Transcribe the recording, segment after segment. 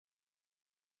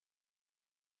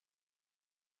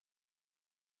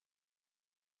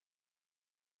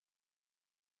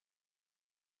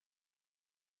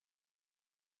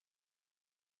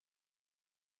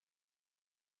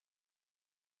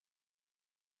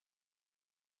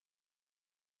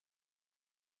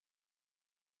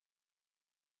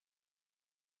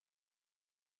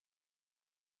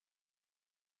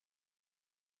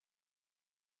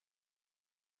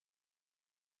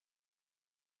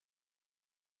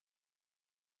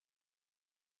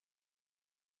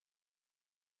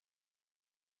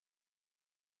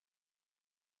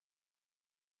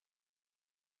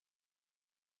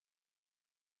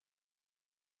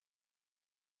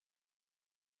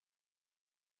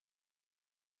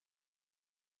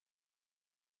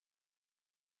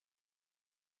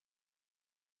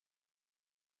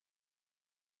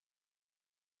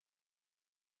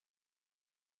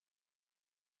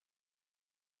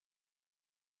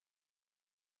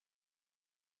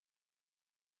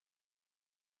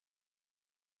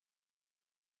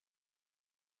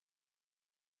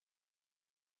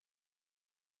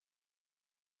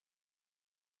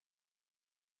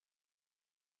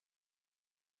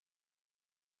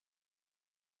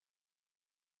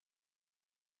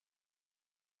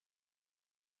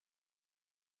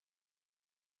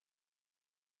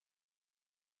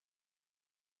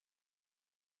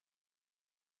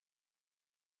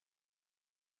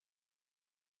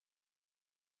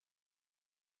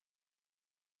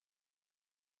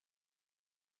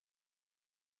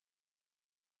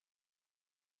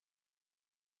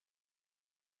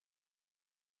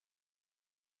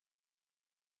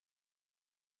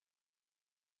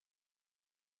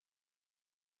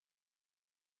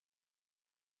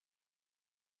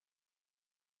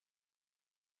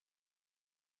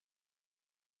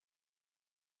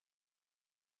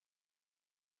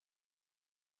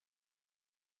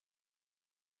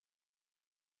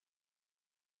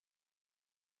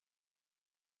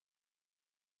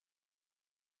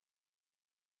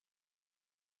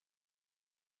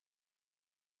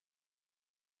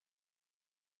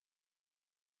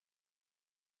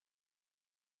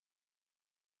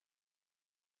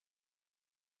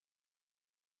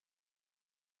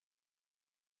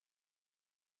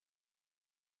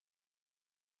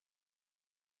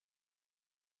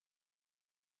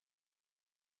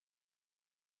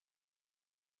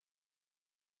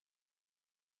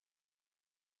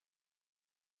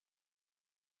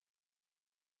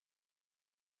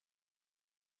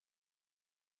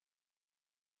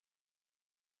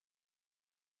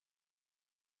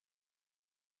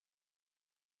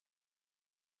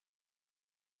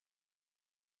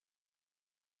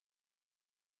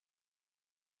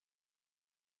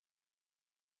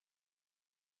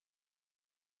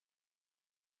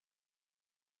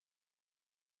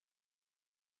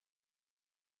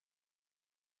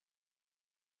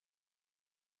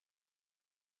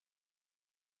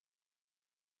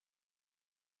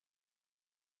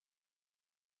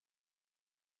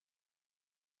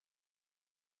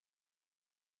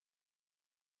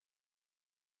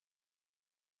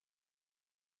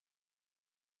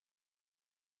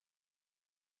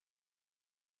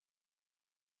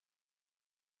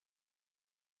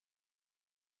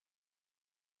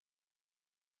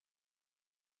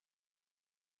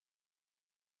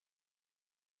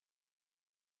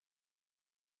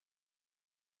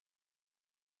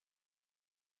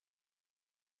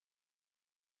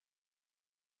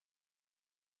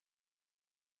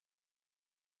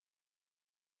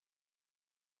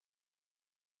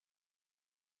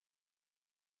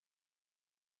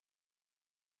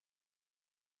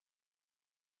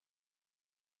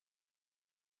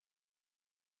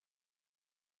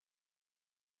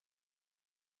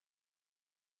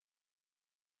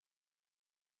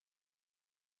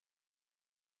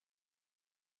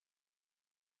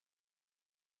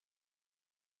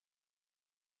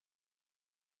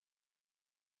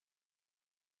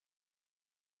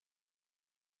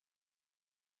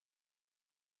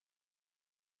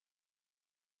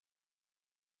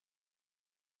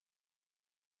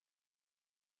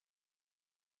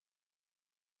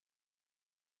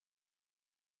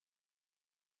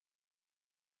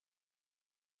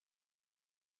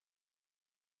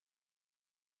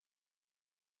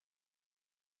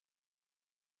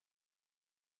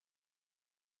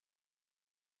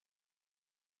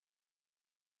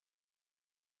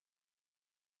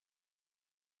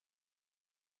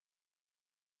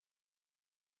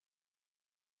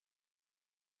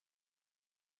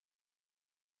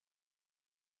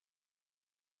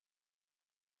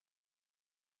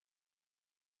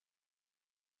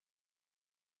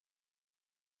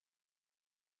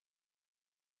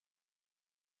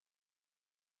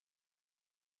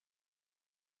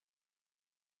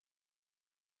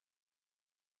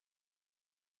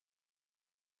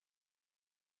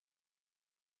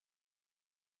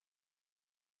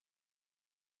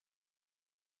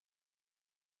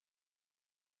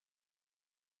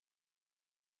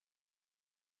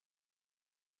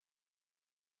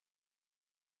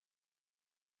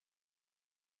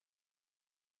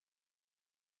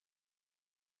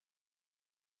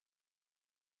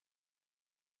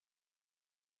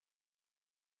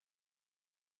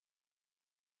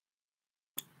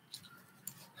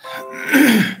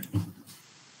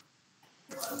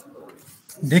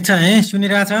देख्छ है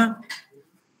सुनिरहेछ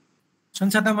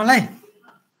सुन्छ त मलाई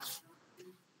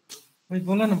कोही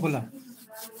बोल न बोल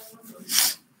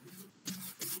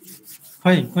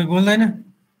खै कोही बोल्दैन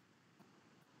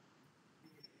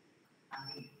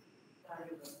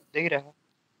देखिरहेको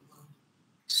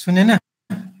सुनेन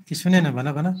कि सुनेन भन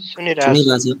भन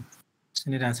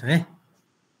सुनिरहेछ है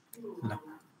ल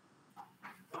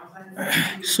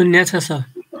सुन्या छ सर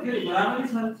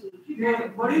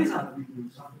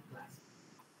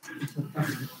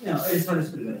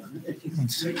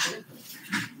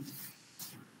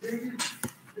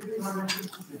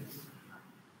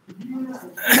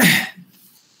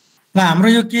ल हाम्रो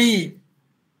यो केही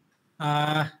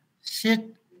सेट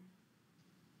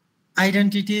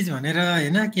आइडेन्टिटिज भनेर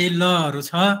हैन केही लहरु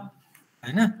छ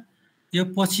हैन यो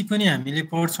पछि पनि हामीले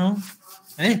पढ्छौं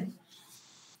है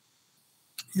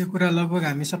यो कुरा लगभग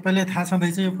हामी सबैलाई थाहा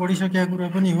छँदैछ यो पढिसकेको कुरा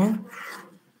पनि हो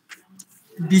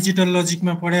डिजिटल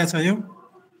लजिकमा पढ्या छ यो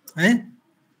है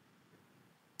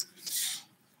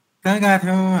कहाँ गएको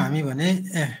थियौं हामी भने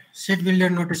सेट बिल्डर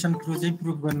नोटेसन प्रुफ चाहिँ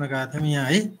प्रुफ गर्न गएको थियौं यहाँ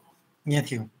है यहाँ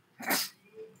थियो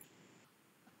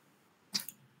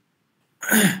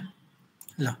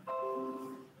ल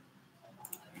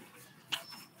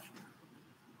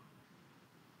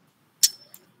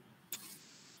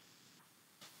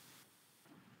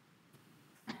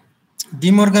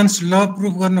डिमोर्गन्स ल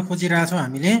प्रुफ गर्न खोजिरहेछौं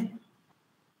हामीले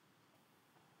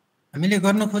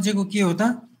गर्न खोजेको के हो त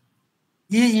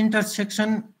ए इन्टरसेक्सन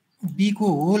बी को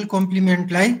होल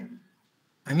कम्प्लिमेन्टलाई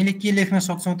हामीले के लेख्न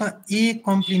सक्छौं त ए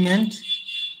कम्प्लिमेन्ट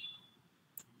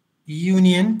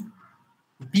युनियन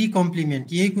बी कम्प्लिमेन्ट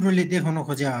यही कुरोले देखाउन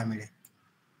खोजे हामीले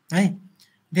है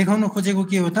देखाउन खोजेको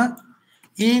के हो त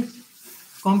ए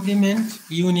कम्प्लिमेन्ट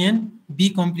युनियन बी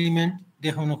कम्प्लिमेन्ट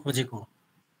देखाउन खोजेको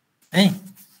है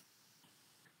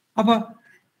अब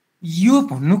यो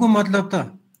भन्नुको मतलब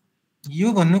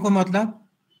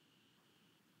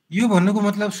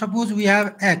suppose we have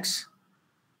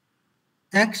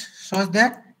x such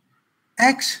that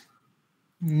x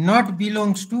not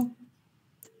belongs to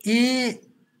a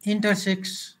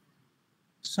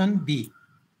intersection b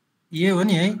यो हो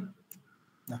नि है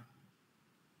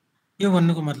यो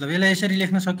भन्नुको मतलब यसलाई यसरी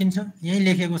लेख्न सकिन्छ यही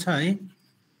लेखेको छ है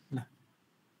ल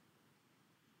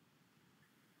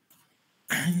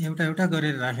एउटा एउटा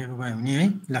गरेर राखेको भए हुने है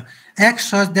ल x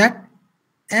such that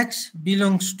x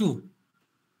belongs to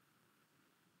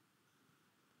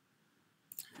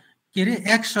के रे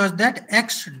x such that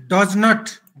x does not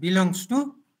belongs to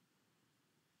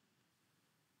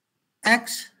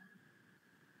x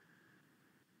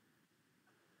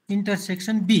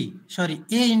intersection b sorry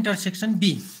a intersection b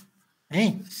है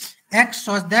x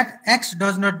such that x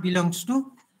does not belongs to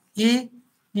a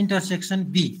intersection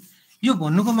b यो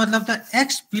भन्नुको मतलब त x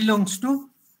belongs to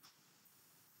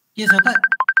के छ त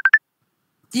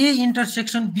a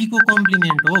intersection b को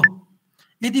complement हो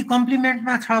यदि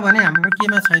कम्प्लिमेन्टमा छ भने हाम्रो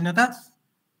केमा छैन त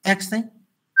x चाहिँ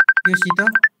यो सित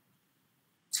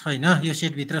छैन यो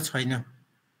सेट भित्र छैन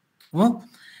हो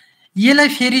यसलाई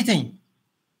फेरि चाहिँ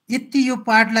यति यो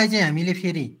पार्टलाई चाहिँ हामीले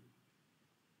फेरि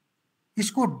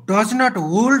यसको does not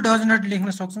whole does not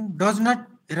लेख्न सक्छौं डज नट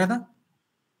हेर त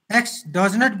x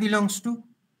does not belongs to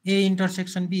a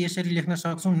intersection b यसरी लेख्न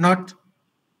सक्छौं नट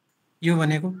यो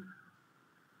भनेको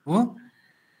हो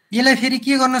यसलाई फेरि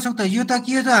के गर्न सक्छ यो त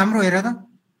के हो त हाम्रो हेर त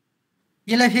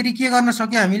यसलाई फेरि के गर्न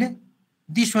सक्यो हामीले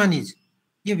दिस वान इज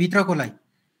यो भित्रकोलाई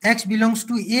x belongs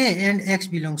to a and x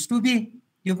belongs to b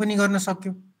यो पनि गर्न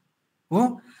सक्यो हो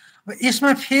अब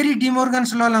यसमा फेरि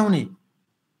डिमोर्गन्स ल लाउने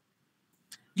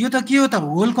यो त के हो त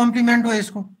होल कम्प्लिमेन्ट हो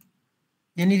यसको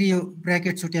यहाँनिर यो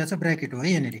ब्र्याकेट छुट्या छ ब्र्याकेट हो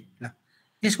है यहाँनिर ल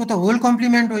यसको त होल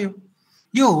कम्प्लिमेन्ट हो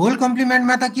यो होल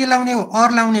कम्प्लिमेन्टमा त के लाउने हो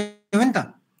अर लाउने हो नि त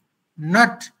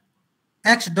not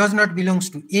x does not belongs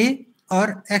to a or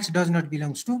x does not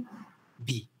belongs to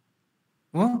b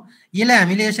हो यसलाई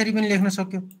हामीले यसरी पनि लेख्न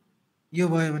सक्यौ यो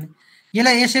भयो भने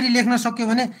यसलाई यसरी लेख्न सक्यौ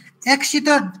भने x सित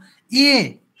a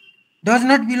does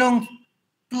not belong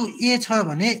to a छ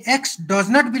भने x does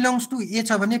not belongs to a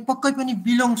छ भने पक्कै पनि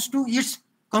belongs to its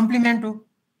कम्प्लिमेन्ट हो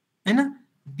हैन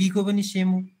b को पनि सेम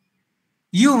हो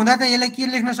यो हुँदा त यसलाई के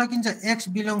लेख्न सकिन्छ x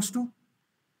belongs to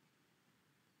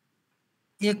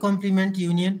a complement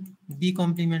union b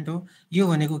complement हो यो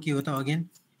भनेको के हो त again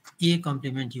a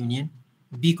complement union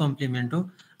b complement हो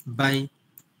बाइ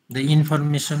द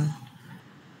इन्फर्मेसन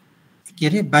के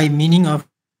रे बाइ मिनिङ अफ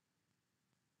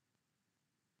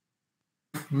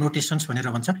नोटेसन्स भनेर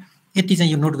भन्छ यति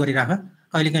चाहिँ यो नोट गरिराख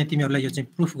कहिलेकाहीँ तिमीहरूलाई यो चाहिँ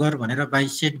प्रुफ गर भनेर बाइ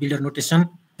सेट बिल्डर नोटेसन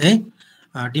है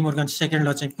डिमोर्गन्स सेकेन्ड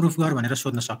ल चाहिँ प्रुफ गर भनेर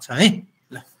सोध्न सक्छ है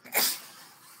ल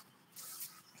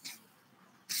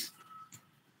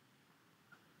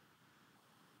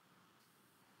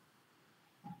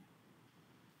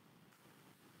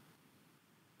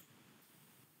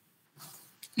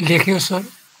लेख्यो सर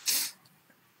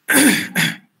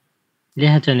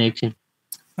लेखा छ नि एकछिन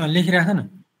लेखिराख न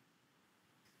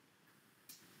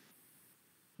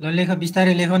ल लेख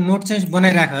बिस्तारै लेख नोट चाहिँ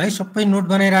बनाइराख है सबै नोट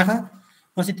बनाइराख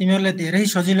पछि तिमीहरूलाई धेरै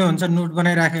सजिलो हुन्छ नोट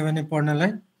बनाइराख्यो भने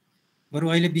पढ्नलाई बरु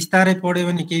अहिले बिस्तारै पढ्यो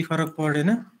भने केही फरक पर्दैन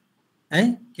है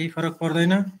केही फरक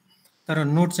पर्दैन तर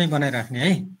नोट चाहिँ बनाइराख्ने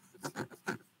है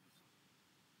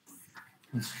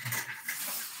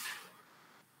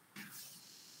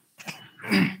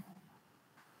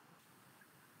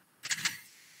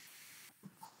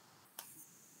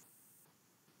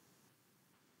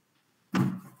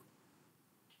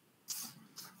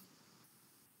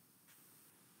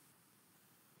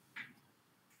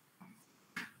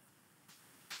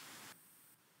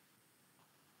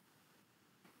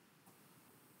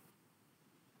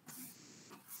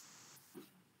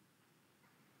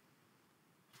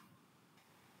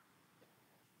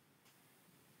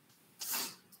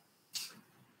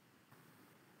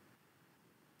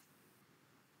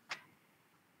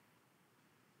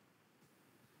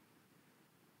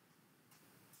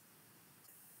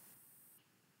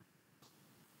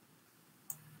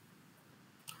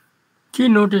के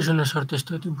नोटेसन हो सर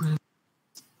त्यस्तो त्यो बुझ्नु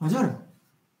हजुर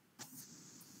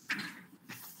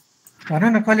भन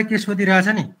न कसले के सोधिरहेछ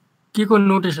नि के को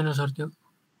नोटेसन हो सर त्यो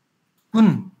कुन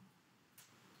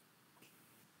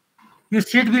यो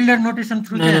सेट बिल्डर नोटेसन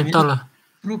थ्रु चाहिँ हामी तल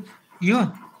प्रुफ यो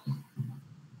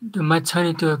त्यो माथि छ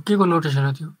नि त्यो के को नोटेसन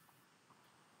हो त्यो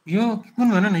यो कुन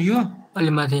भन न यो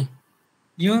अलि माथि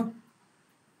यो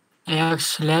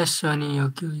एक्स स्ल्यास अनि यो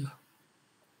के हो यो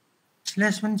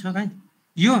स्ल्यास पनि छ खै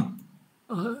यो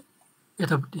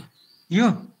यतापट्टि यो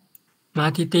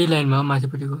माथि त्यही लाइनमा हो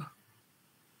माथिपट्टिको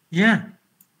यहाँ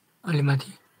अलि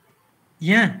माथि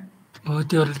यहाँ हो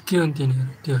त्यो के हो नि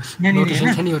तिनीहरू त्यो यहाँनिर नोटेसन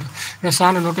होइन? छ नि एउटा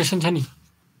सानो नोटेसन छ नि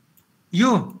यो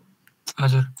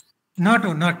हजुर नट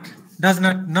हो नट डज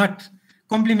नट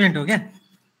कम्प्लिमेन्ट हो क्या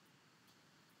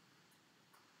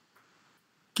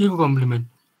के को कम्प्लिमेन्ट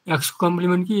एक्सको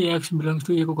कम्प्लिमेन्ट कि एक्स बिलोङ्स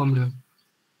टु ए को कम्प्लिमेन्ट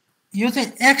यो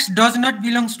चाहिँ x does not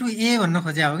belongs to ए भन्न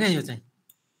खोजे हो क्या यो चाहिँ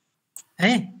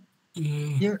है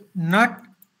यो नट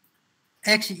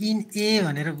एक्स इन ए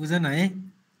भनेर बुझ न है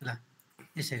ल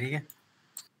यसरी क्या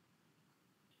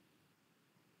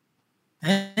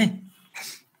है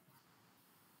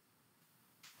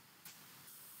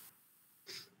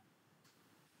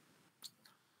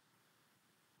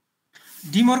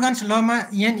डिमोर्गन्स लमा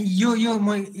यहाँ यो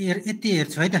म यति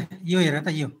हेर्छु है त यो हेर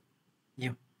त यो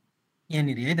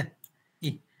यहाँनिर है त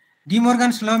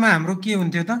डिमोर्गन्स लमा हाम्रो के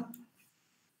हुन्थ्यो त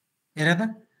हेर त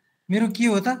मेरो के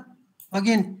हो त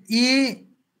अगेन ए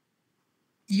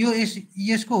यो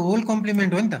यसको होल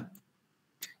कम्प्लिमेन्ट हो नि त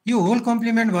यो होल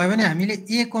कम्प्लिमेन्ट भयो भने हामीले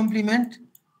ए कम्प्लिमेन्ट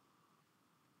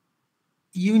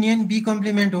युनियन बी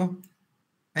कम्प्लिमेन्ट हो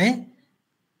है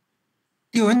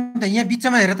त्यो हो नि त यहाँ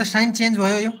बिचमा हेर त साइन चेन्ज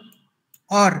भयो यो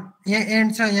अर यहाँ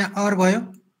एन्ड छ यहाँ अर भयो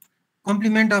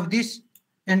complement of this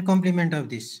and complement of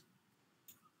this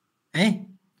है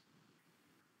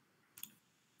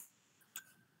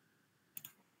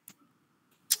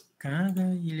कहाँ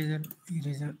गयो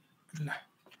इरेजर ल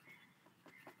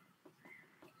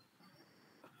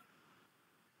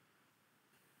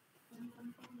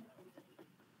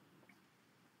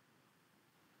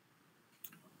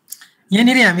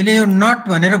यहाँनिर हामीले यो नट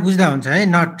भनेर बुझ्दा हुन्छ है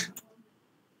not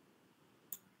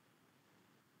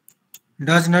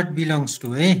does not belongs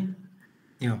to है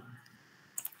यो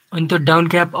अनि त्यो डाउन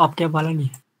क्याप अप क्याप वाला नि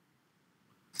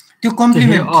त्यो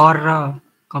कम्प्लिमेन्ट अर र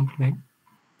कम्प्लिमेन्ट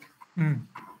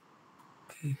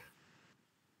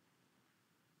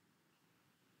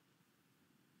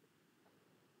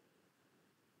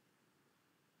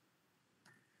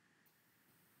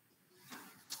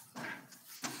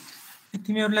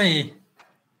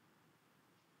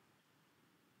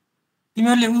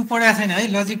तिमीहरूले ऊ पढाएको छैन है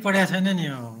लजिक पढाएको छैन नि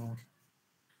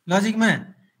लजिकमा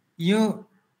यो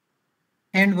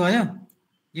एन्ड भयो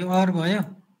यो अर भयो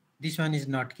दिस वान इज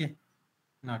नट के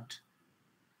नट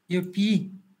यो पी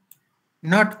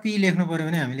नट पी लेख्नु पऱ्यो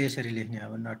भने हामीले यसरी लेख्ने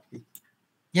अब नट पी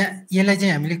यहाँ यसलाई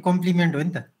चाहिँ हामीले कम्प्लिमेन्ट हो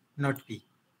नि त नट पी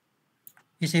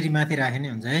यसरी माथि राखे नै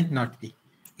हुन्छ है नट पी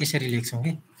यसरी लेख्छौँ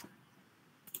कि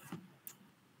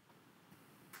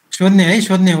सोध्ने है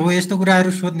सोध्ने हो यस्तो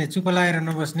कुराहरू सोध्ने चुप लागेर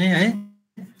नबस्ने है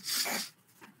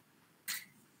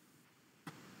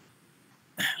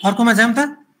अर्कोमा जाम त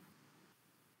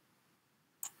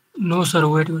नो सर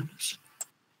वेट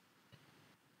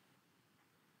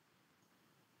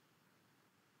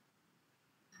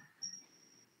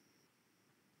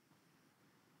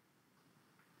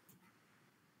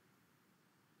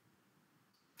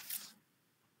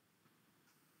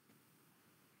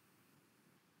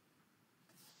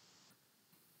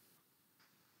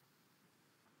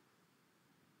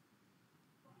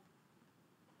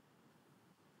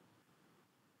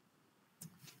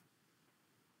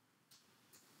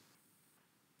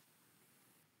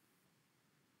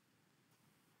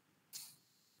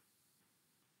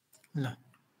ल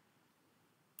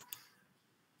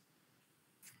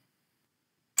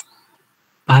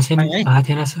भएको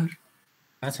थिएन सर।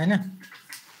 थाहा छैन?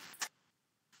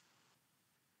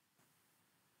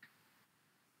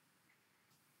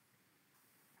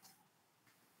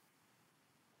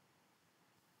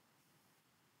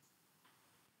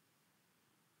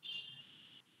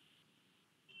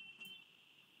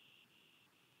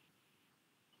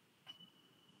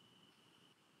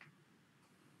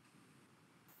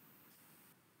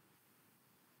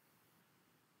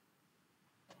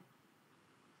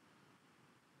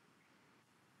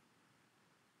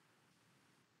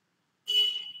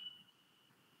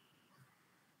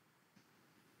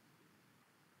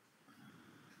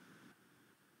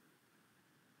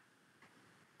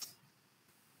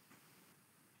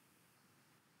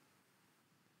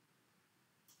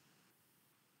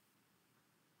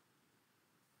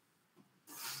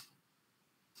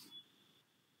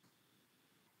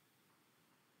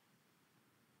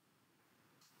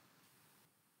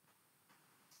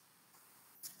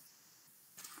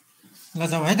 ल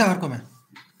जाउँ है त अर्कोमा।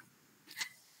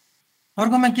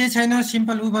 अर्कोमा के छैन,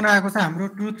 सिम्पल उ बनाएको छ, हाम्रो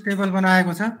ट्रुथ टेबल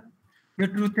बनाएको छ। यो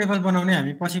ट्रुथ टेबल बनाउने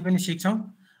हामी पछि पनि सिक्छौँ।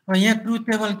 अब यहाँ ट्रुथ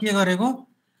टेबल के गरेको,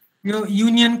 यो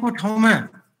युनियनको ठाउँमा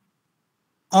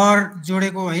अर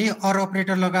जोडेको है, अर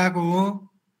अपरेटर लगाएको हो।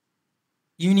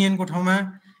 युनियनको ठाउँमा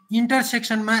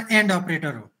इन्टरसेक्सनमा एन्ड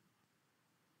अपरेटर हो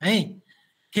है।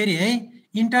 फेरि है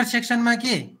इन्टरसेक्सनमा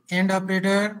के एन्ड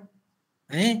अपरेटर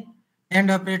है,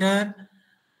 एन्ड अपरेटर।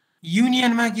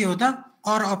 युनियनमा के हो त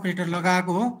अर अपरेटर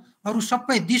लगाएको हो। अरू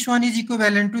सबै this one is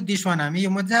equivalent to this one, हामी यो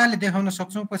मजाले देखाउन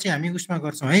सक्छौँ, पछि हामी उसमा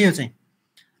गर्छौँ है। यो चाहिँ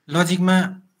लजिकमा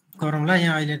गरौँला,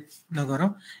 यहाँ अहिले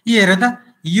नगरौँ। यी हेर त,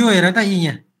 यो हेर त, यी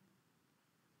यहाँ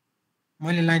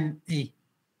मैले लाइन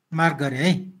मार्क गरेँ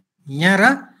है, यहाँ र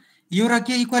यो र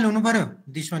के इक्वल हुनु पर्यो,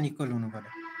 दिस वान इक्वल हुनु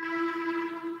पर्यो,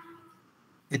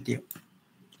 यति हो।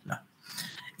 ल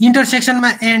इन्टरसेक्सनमा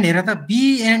एन्ड हेर त,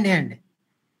 be and and,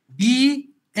 be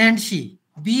and C,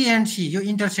 be and C, यो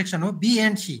इन्टरसेक्सन हो, be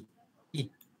and C,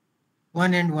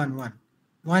 1 and 1 1,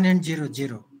 1 and 0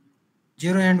 0,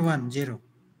 0 and 1 0,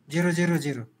 0 0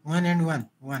 0, 1 and 1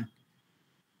 1,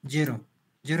 0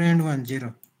 0 and 1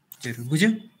 0 0। बुझ्यो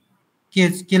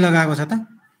के लगाएको छ त,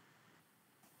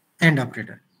 एन्ड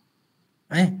अपरेटर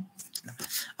है।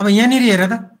 अब यहाँनिर हेर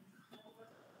त,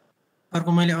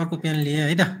 अर्को मैले अर्को पेन लिएँ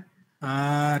है त,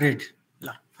 रेड।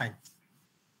 ल fine,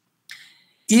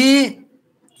 A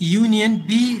union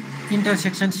be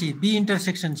intersection C, be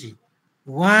intersection C,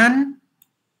 1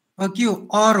 के हो,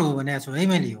 अर हो भनेको छु है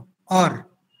मैले, यो अर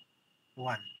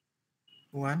 1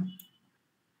 1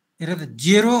 हेर त,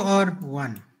 0 और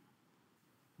 1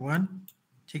 1,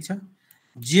 ठिक छ,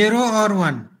 0 और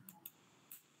 1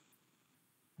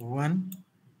 1,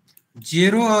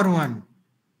 0 और 1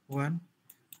 1,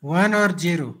 1 और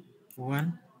 0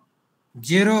 1,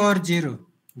 0 और 0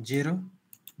 0,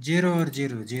 0 और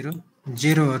 0 0,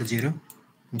 0 और 0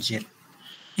 0।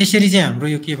 यसरी चाहिँ हाम्रो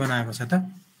यो के बनाएको छ त,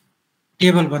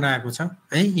 टेबल बनाएको छ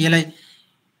है। यसलाई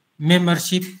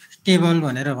मेम्बरसिप टेबल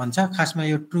भनेर भन्छ, खासमा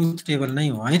यो ट्रुथ टेबल नै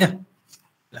हो है त।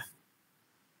 ल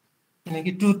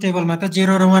किनकि ट्रुथ टेबलमा त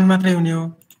 0 र 1 मात्रै हुने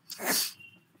हो।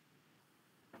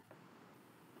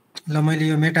 ल मैले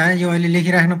यो मेटाएँ, यो अहिले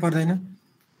लेखिराख्नु पर्दैन,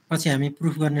 पछि हामी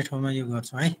प्रुफ गर्ने ठाउँमा यो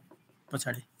गर्छौँ है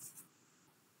पछाडि।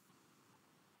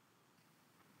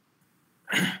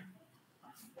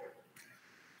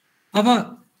 अब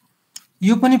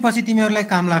यो पनि पछि तिमीहरूलाई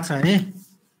काम लाग्छ है,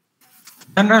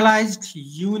 जनरलाइज्ड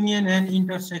युनियन एन्ड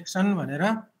इन्टरसेक्सन भनेर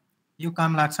यो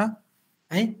काम लाग्छ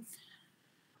है।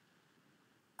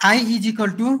 आई इज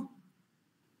इक्वल टु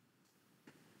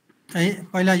है,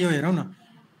 पहिला यो हेरौँ न,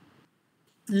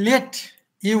 late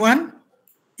A1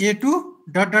 A2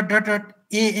 dot dot dot dot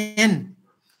AN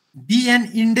be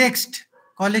an indexed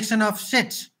collection of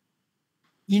sets,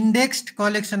 indexed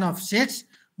collection of sets,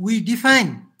 we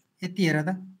define, यति हेर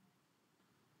त,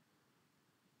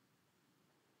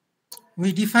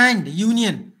 we defined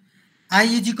union I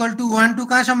is equal to 1 to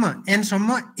कहाँसम्म, n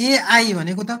सम्म, AI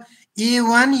भनेको त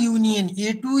A1 union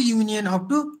A2 union up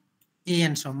to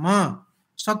AN सम्म,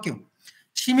 सक्यो।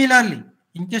 Similarly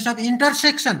in case of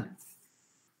intersection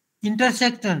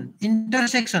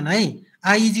है,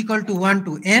 I is equal to 1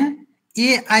 to n,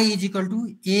 AI is equal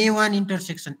to A1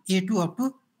 intersection A2 up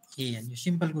to AN। यो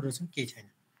simple कुरो छ, केही छैन।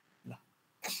 ल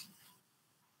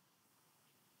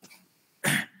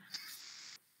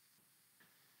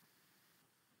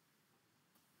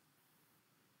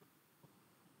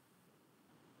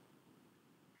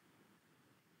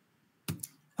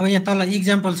अब यहाँ तल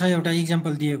इक्जाम्पल छ, एउटा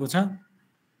इक्जाम्पल दिएको छ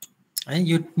है,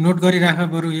 यो नोट गरिराख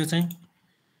बरु यो चाहिँ।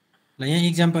 ल यहाँ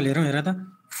इक्जाम्पल हेरौँ, हेर त,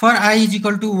 for I is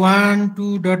equal two 1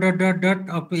 2 dot dot dot dot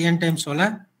up two n times होला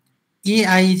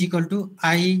ai is equal to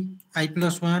I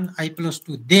plus 1 I plus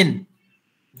 2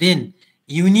 then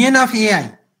union of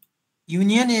ai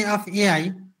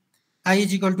I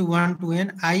is equal to 1 to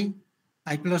n I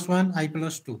plus 1 I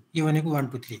plus 2 यो भनेको 1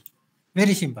 to 3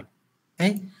 very simple है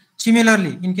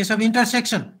similarly in case of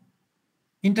intersection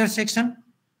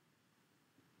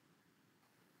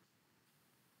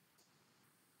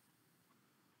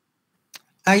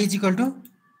I is equal to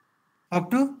up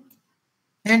to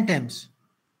n times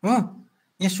हो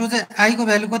यसो चाहिँ I को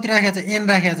value कति राखेको छ n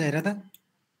राखेको छ हेर त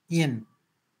n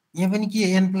यहाँ पनि के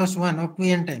n plus 1 up to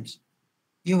n times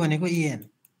यो भनेको en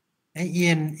है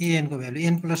en को भ्यालु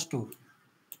n plus 2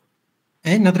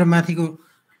 है नत्र माथिको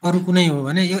अरु कुनै हो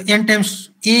भने यो n टाइम्स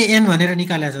an भनेर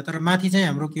निकालेको छ तर माथि चाहिँ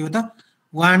हाम्रो के हो त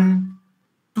 1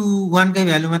 2 1 कै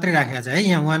भ्यालु मात्रै राखेको छ है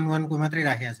यहाँ 1 1 को मात्रै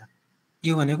राखेको छ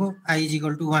यो भनेको I is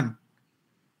equal to 1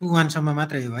 2 1 सम्म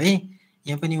मात्रै हो है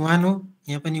यहाँ पनि 1 हो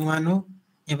यहाँ पनि 1 हो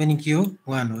यहाँ पनि के हो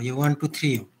 1 हो यो 1 2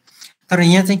 3 हो तर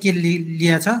यहाँ चाहिँ के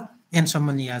लिया छ n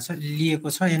सम्म लिएको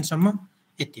छ n सम्म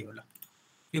यति होला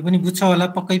यो पनि बुझ्छ होला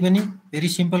पक्कै पनि भेरी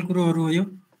सिम्पल कुरोहरु हो यो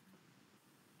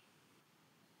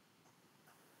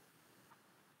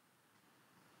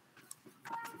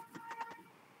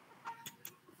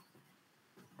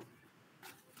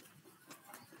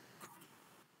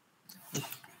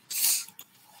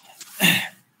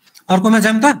अर्कोमा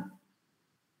जाम त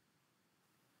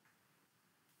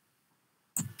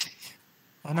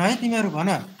भन है तिमीहरु भन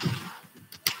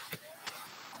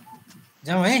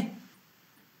जाऊ है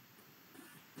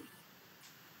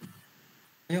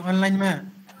यो अनलाइनमा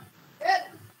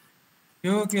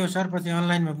यो के हो सर पछि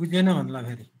अनलाइनमा बुझेन भन्ला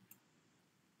फेरि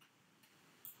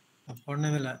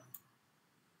पढ्ने बेला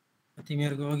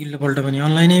तिमीहरुको अघिल्लो पल्ट पनि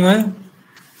अनलाइनै भयो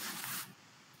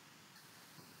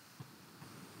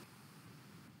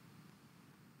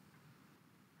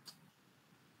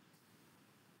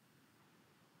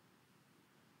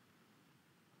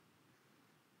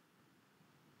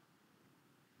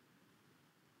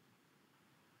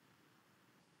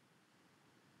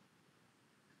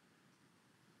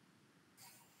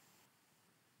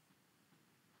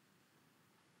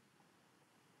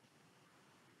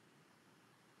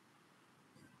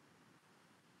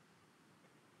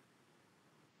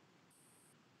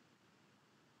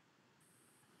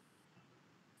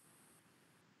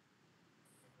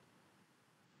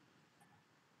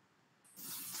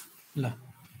ल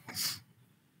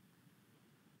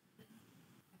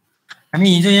हामी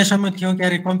हिजो यहाँसम्म थियौं के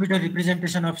अरे कम्प्युटर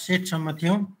रिप्रेजेन्टेसन अफ सेट सम्म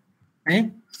थियौं है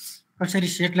कसरी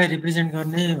सेटलाई रिप्रेजेन्ट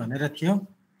गर्ने भनेर थियो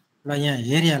ल यहाँ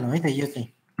हेरिहालौं है त यो चाहिँ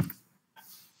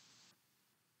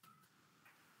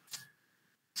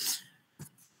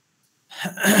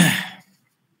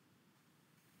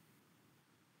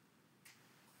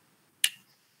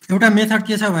एउटा मेथड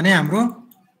के छ भने हाम्रो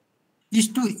is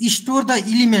to store the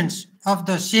elements of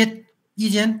the set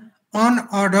is an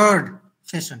unordered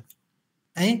fashion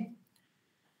है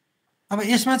अब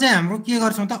यसमा चाहिँ हाम्रो के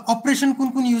गर्छौं त अपरेसन कुन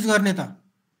कुन युज गर्ने त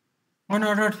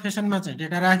अनअर्डर्ड फेसनमा चाहिँ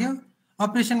डेटा राख्यो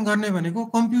अपरेसन गर्ने भनेको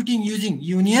कम्प्युटिङ युजिङ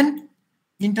युनियन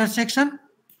इन्टरसेक्सन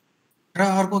र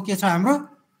अर्को के छ हाम्रो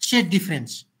सेट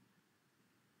डिफरेन्स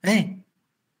है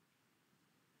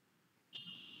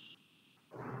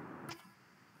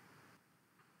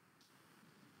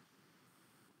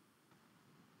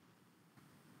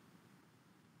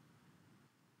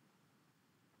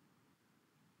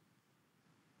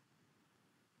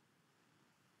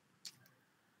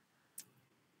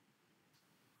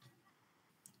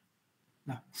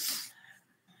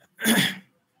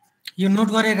यो नोट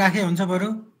गरेर राखे हुन्छ बरु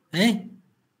है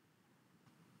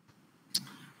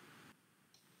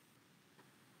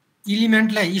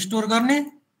एलिमेन्टलाई स्टोर गर्ने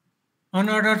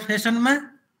अनअर्डर फेसनमा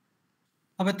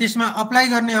अब त्यसमा अप्लाई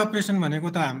गर्ने अपरेसन भनेको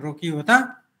त हाम्रो के हो त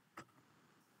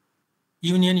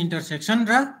युनियन इन्टरसेक्सन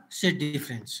र सेट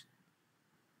डिफरेन्स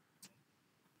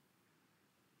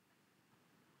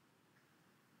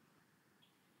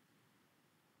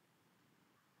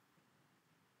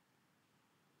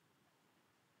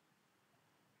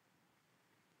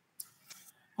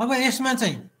अब यसमा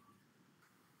चाहिँ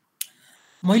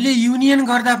मैले युनियन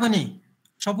गर्दा पनि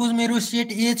सपोज मेरो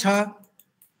सेट ए छ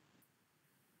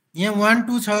यहाँ 1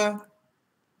 2 छ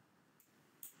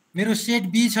मेरो सेट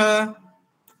बी छ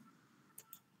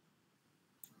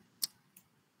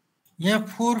यहाँ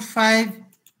 4 5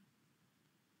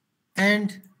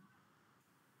 एन्ड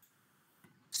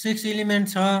 6 एलिमेन्ट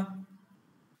छ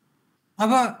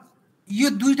अब यो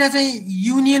दुईटा चाहिँ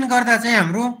युनियन गर्दा चाहिँ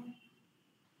हाम्रो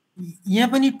यहाँ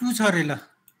पनि 2 छ रे ल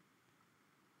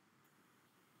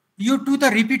यो 2 त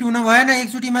रिपिट हुन भएन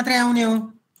एकचोटी मात्रै आउने हो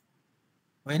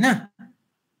होइन।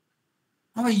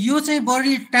 अब यो चाहिँ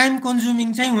बढी टाइम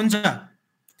कन्ज्युमिङ चाहिँ हुन्छ।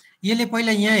 यसले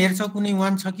पहिला यहाँ हेर्छ कुनै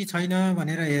 1 छ कि छैन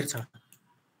भनेर हेर्छ,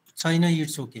 छैन,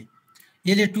 इट्स ओके।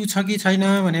 यसले 2 छ कि छैन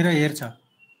भनेर हेर्छ,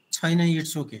 छैन,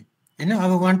 इट्स ओके। होइन,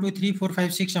 अब 1 2 3 4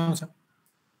 5 6 आउँछ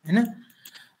होइन।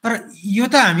 तर यो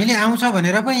त हामीले आउँछ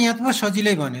भनेर पो यहाँ त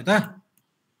सजिलै भन्यो त।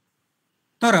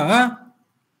 तर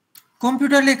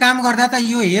कम्प्युटरले काम गर्दा त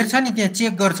यो हेर्छ नि, त्यहाँ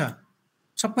चेक गर्छ,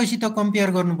 सबैसित कम्पेयर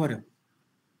गर्नु पर्यो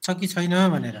छ कि छैन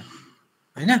भनेर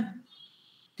होइन।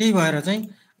 त्यही भएर चाहिँ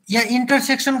यहाँ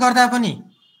इन्टरसेक्सन गर्दा पनि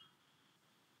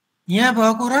यहाँ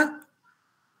भएको र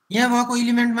यहाँ भएको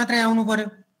इलिमेन्ट मात्रै आउनु पर्यो।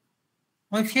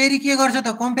 अब फेरि के गर्छ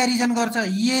त, कम्पेरिजन गर्छ।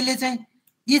 यसले चाहिँ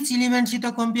इच इलिमेन्टसित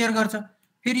कम्पेयर गर्छ,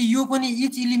 फेरि यो पनि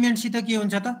इच इलिमेन्टसित के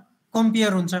हुन्छ त,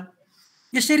 कम्पेयर हुन्छ।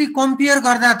 यसरी कम्पेयर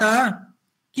गर्दा त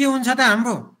के हुन्छ त,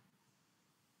 हाम्रो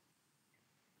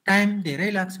टाइम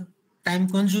धेरै लाग्छ, टाइम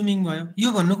कन्ज्युमिङ भयो। यो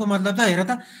भन्नुको मतलब त हेर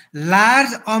त,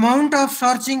 large amount of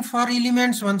searching for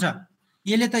elements भन्छ।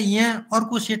 यसले त यहाँ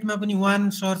अर्को सेटमा पनि 1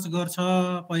 सर्च गर्छ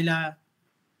पहिला,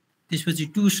 त्यसपछि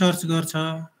 2 सर्च गर्छ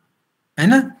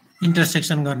होइन,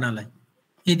 इन्टरसेक्सन गर्नलाई।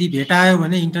 यदि भेटायो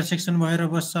भने इन्टरसेक्सन भएर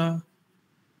बस्छ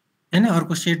होइन,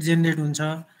 अर्को सेट जेनेरेट हुन्छ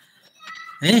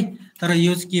है। तर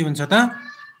यो के हुन्छ त,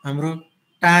 हाम्रो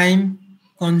टाइम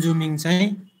कन्ज्युमिङ चाहिँ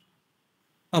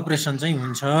अपरेसन चाहिँ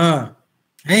हुन्छ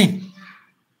है।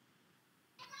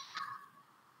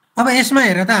 अब यसमा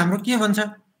हेर त हाम्रो के भन्छ,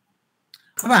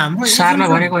 अब हाम्रो सारमा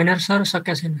भनेको होइन सर,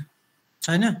 सक्या छैन।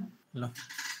 छैन ल।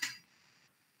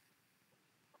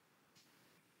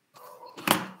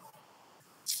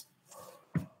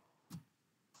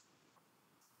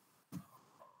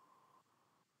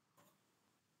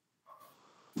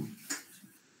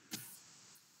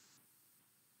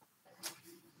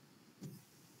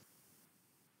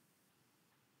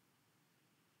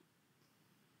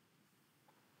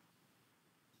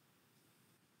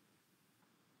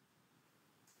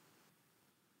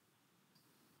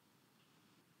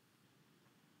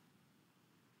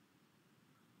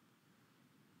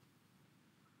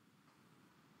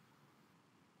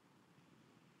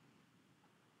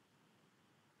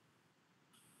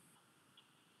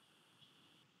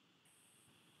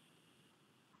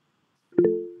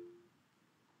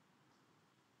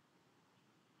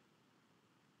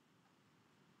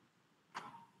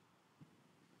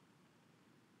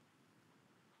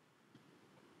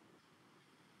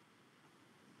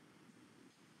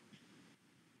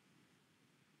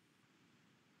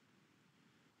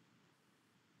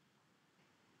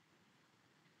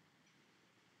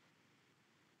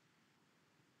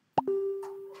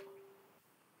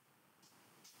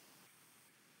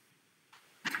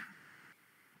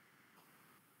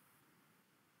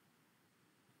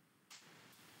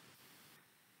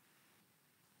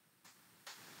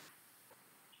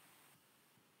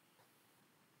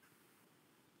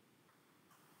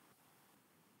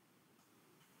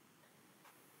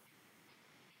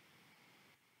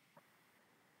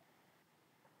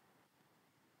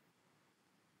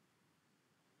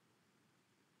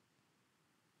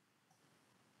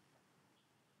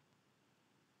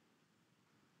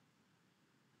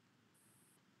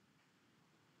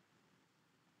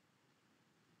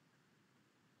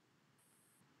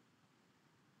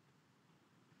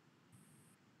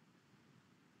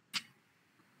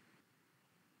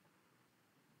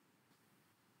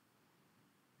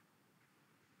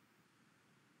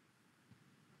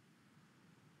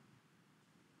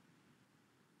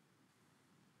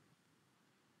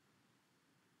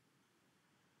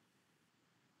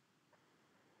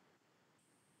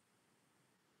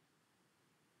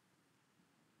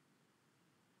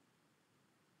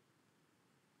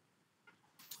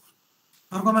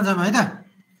 अर्कोमा जाऊँ है त।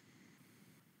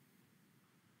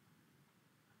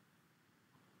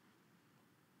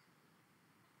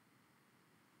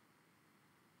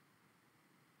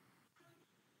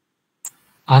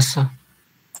 हस् सर।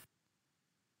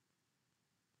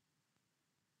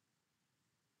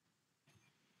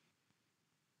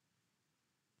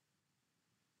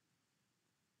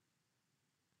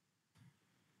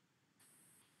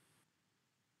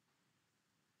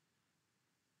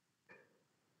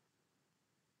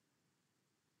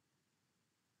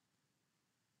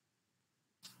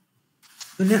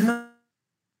 लेख्न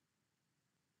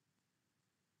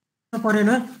परेन।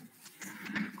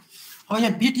 अब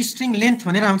यहाँ बिट स्ट्रिङ लेन्थ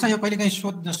भनेर आउँछ, यो कहिले काहीँ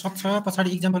सोध्न सक्छ, पछाडि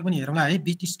इक्जाम्पल पनि हेरौँला है।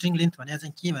 बिट स्ट्रिङ लेन्थ भनेर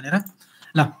चाहिँ के भनेर,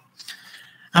 ल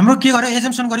हाम्रो के गर्यो,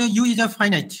 एजम्सन गर्यो यु इज अ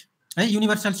फाइनाइट है,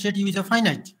 universal set you is a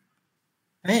finite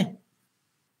है।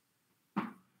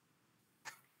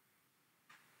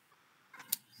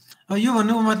 अब यो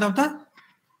भन्नुको मतलब त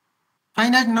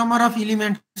फाइनाइट नम्बर अफ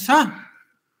इलिमेन्ट छ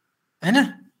हैन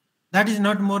that is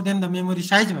not more than the memory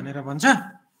size भनेर भन्छ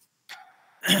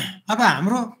अब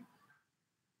हाम्रो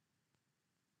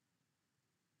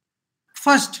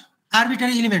फर्स्ट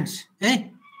आर्बिट्रेरी एलिमेन्ट्स है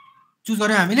चुज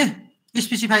गर्यो हामीले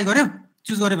स्पेसिफाई गर्यो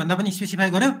चुज गर्यो भन्दा पनि स्पेसिफाई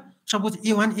गर्यो suppose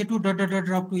a1 a2 dot dot dot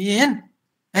up to an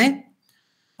है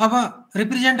अब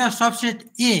represent a subset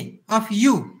a of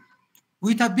u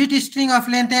with a bit string of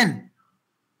length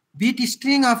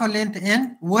n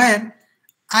where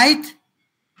ith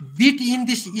bit in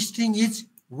this string is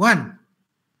 1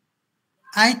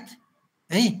 ith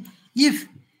है if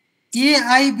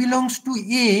ai belongs to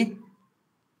a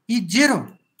is 0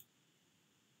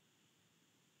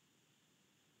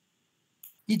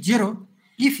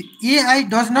 if ai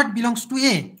does not belongs to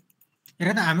a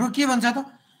हेर त हाम्रो के भन्छ त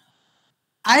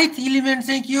ith element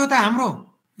चाहिँ के हो त हाम्रो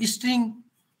स्ट्रिङ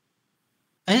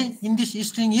है इन दिस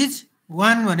स्ट्रिङ इज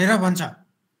 1 भनेर भन्छ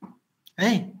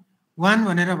है 1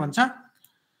 भनेर भन्छ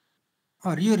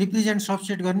और यो रिप्रेजेन्ट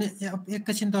सबसेट गर्ने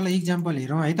एकैछिन तल एक्जाम्पल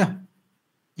हेरौँ है त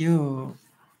यो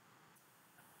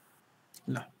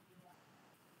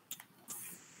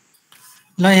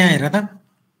ल यहाँ हेर त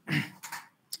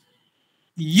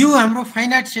यो हाम्रो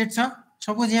फाइनाइट सेट छ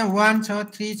सपोज यहाँ 1 छ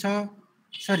 3 छ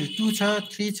सरी 2 छ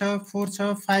 3 छ 4 छ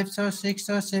 5 छ 6 छ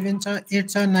 7 छ 8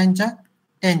 छ 9 छ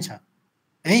 10 छ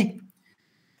है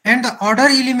and the order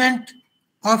element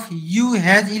of u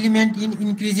has element in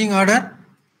increasing order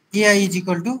ai is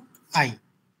equal to I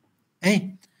है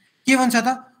के भन्छ त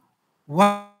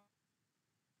what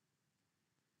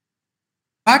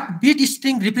bit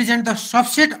string represent the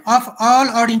subset of all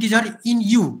odd integer in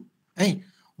u है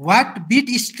what bit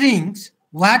strings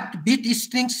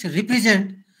represent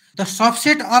the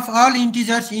subset of all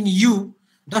integers in u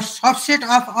the subset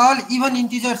of all even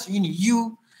integers in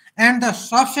u and the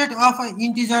subset of an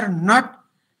integer not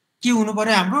के हुनु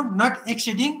पर्यो हाम्रो not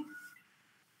exceeding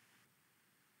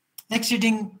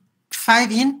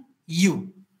 5 in u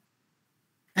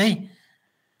है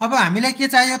अब हामीलाई के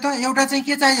चाहियो त एउटा चाहिँ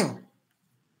के चाहियो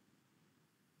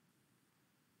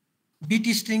बिट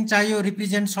स्ट्रिङ चाहियो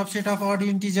represent subset of odd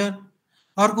integer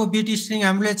अर्को बिट स्ट्रिङ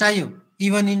हामीलाई चाहियो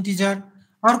इभन इन्टिजर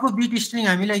अर्को बिट स्ट्रिङ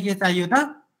हामीलाई के चाहियो त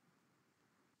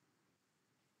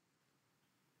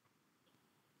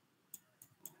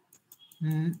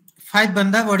 5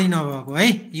 भन्दा बढी नभएको है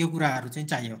यो कुराहरु चाहिँ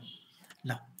चाहियो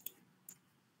ल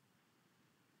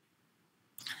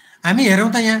हामी हेरौं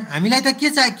त यहाँ हामीलाई त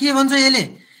के भन्छ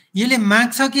यसले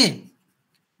माग्छ के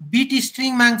बिट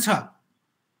स्ट्रिङ माग्छ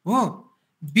हो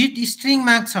बिट स्ट्रिङ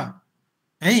माग्छ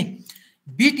है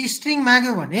बिट स्ट्रिङ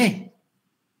माग्यो भने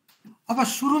अब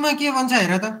सुरुमा के भन्छ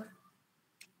हेर त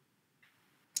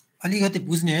अलिकति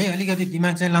बुझ्ने है अलिकति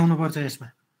दिमाग चाहिँ लाउनु पर्छ यसमा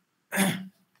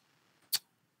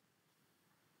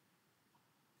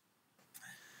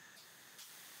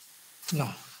ल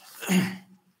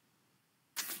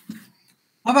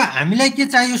अब हामीलाई के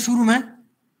चाहियो सुरुमा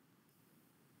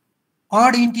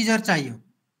ऑड इन्टिजर चाहियो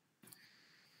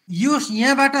यो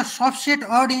यहाँबाट सबसेट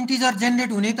ऑड इन्टिजर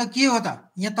जेनेरेट हुने त के हो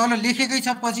त यहाँ तल लेखेकै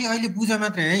छ पछि अहिले बुझ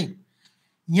मात्रै है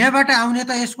यहाँबाट आउने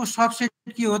त यसको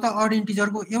सबसेट के हो त ऑड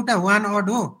इन्टिजरको एउटा 1 ऑड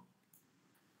हो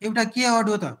एउटा के ऑड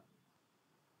हो त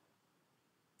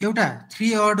एउटा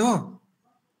 3 ऑड हो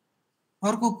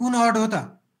अर्को कुन ऑड हो त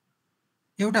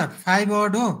एउटा 5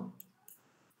 ऑड हो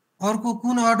अर्को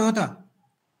कुन ऑड हो त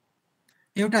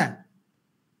एउटा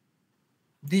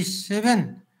दिस 7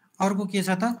 अर्को के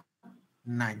छ त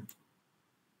 9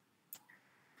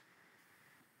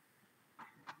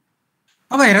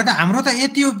 अब हेर त हाम्रो त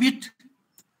यति हो बिट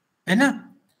हैन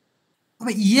अब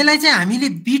यसलाई चाहिँ हामीले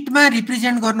बिटमा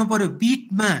रिप्रेजेन्ट गर्नु पर्यो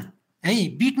बिटमा है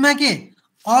बिटमा के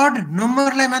ऑड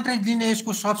नम्बरलाई मात्र दिने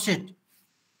यसको सबसेट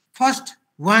फर्स्ट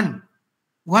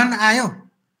 1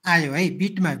 आयो है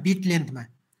बिटमा बिट लेन्थमा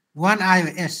 1 आयो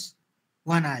एस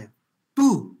 1 आयो 2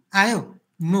 आयो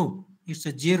नो इट्स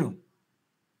अ 0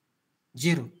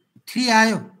 3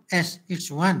 आयो एस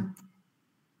इट्स 1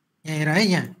 यहाँ हेर है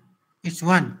यहाँ इट्स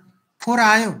 1 4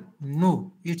 आयो नो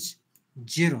इट्स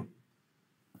 0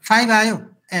 5 आयो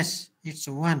एस इट्स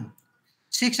 1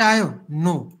 6 आयो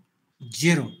नो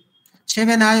 0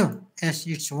 7 आयो एस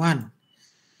इट्स 1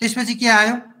 त्यसपछि के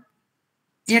आयो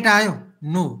 8 आयो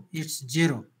नो इट्स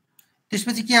 0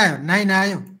 त्यसपछि के आयो 9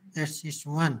 आयो एस इट्स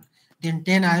 1 देन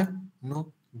 10 आयो नो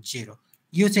 0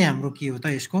 यो चाहिँ हाम्रो के हो त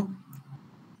यसको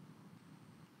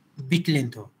बिट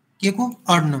लेन्थ हो के को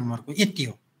ऑड नम्बरको यति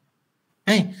हो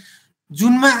है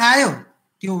जुनमा आयो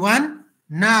त्यो 1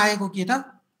 नआएको के त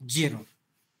 0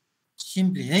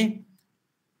 सिम्पली है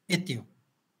यति हो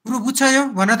पुरो बुझ्छ यो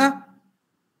भन त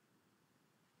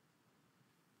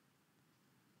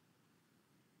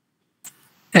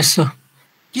यस सर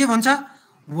के भन्छ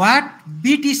what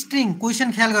bit string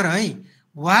क्वेशन ख्याल गर है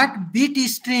what bit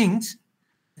strings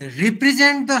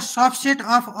represent the subset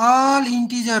of all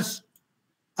integers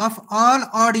of all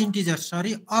odd integers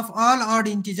of all odd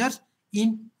integers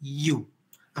in u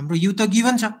हाम्रो u त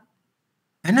गिवन छ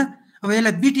हैन अब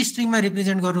यसलाई बिट स्ट्रिङमा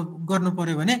रिप्रेजेन्ट गर्नु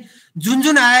पर्यो भने जुन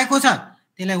जुन आएको छ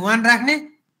त्यसलाई 1 राख्ने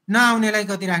नआउनेलाई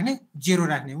कति राख्ने 0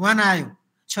 राख्ने 1 आयो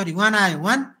 1 आयो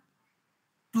 1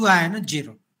 2 आएन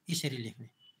 0 यसरी लेख्ने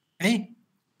है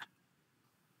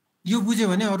यो बुझ्यो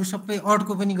भने अरु सबै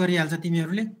अडको पनि गरिहाल्छ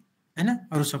तिमीहरुले हैन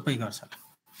अरु सबै गर्छ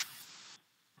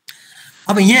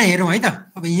अब यहाँ हेरौं है त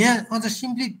अब यहाँ अझ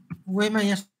सिम्पली वेमा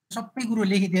यहाँ सबै कुरो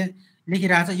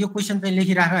लेखिराछ यो क्वेशन चाहिँ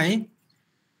लेखिराख है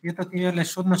यो त तिमीहरुलाई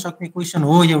सोध्न सक्ने क्वेशन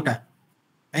हो एउटा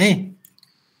है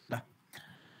ल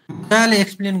मजाले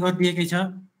एक्सप्लेन गरिदिएकै छ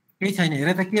केही छैन हेर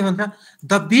त के भन्छ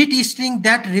the beet string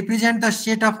that represent the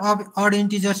set of odd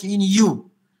integers in u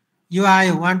यो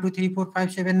आयो 1 2 3 4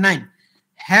 5 7 9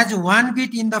 has one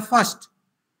bit in the first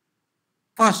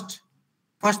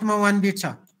मा 1 bit छ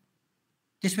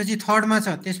त्यसपछि थर्ड मा छ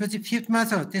त्यसपछि फिफ्थ मा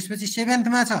छ त्यसपछि सेभेन्थ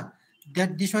मा छ that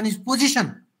this one is position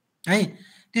है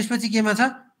त्यसपछि केमा छ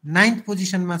नाइन्थ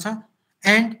पोजिसन मा छ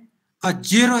एन्ड अ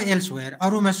 0 एल्सवेयर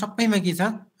अरुमा सबैमा के छ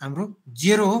हाम्रो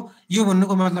 0 हो यो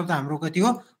भन्नुको मतलब त हाम्रो कति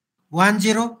हो 1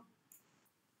 0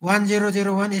 1 0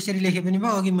 0 1 यसरी लेखे पनि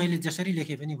भयो अघि मैले जसरी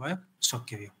लेखे पनि भयो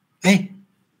सक्यो यो है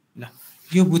ल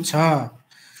यो बुझ्छ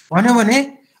भन्यो भने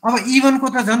अब इभन को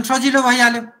त झन् सजिलो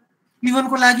भइहाल्यो इभन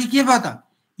को लागि के भयो त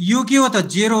यो के हो त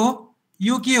 0 हो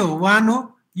यो के हो 1 हो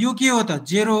यो के हो त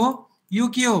 0 हो यो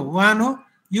के हो 1 हो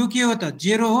यो के हो त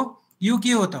 0 हो यो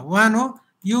के हो त 1 हो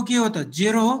यो के हो त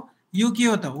 0 हो यो के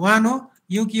हो त 1 हो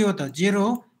यो के हो त 0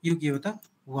 हो यो के हो त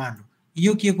 1 हो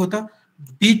यो के को त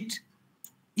beet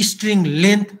string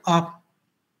length of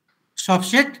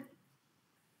subset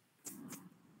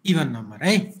even number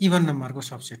है इभन नम्बर को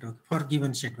सबसेट हो फर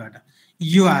गिवन सेटबाट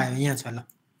यो आयो यहाँ छ ल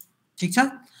ठीक छ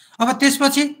अब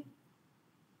त्यसपछि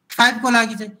 5 को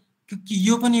लागि चाहिँ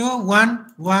यो पनि हो 1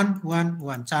 1 1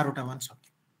 1 चारवटा 1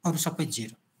 सक्यो अरु सबै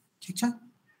 0 ठीक छ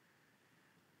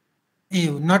ए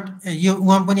नट यो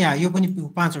 1 पनि आयो यो पनि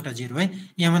 5 वटा 0 है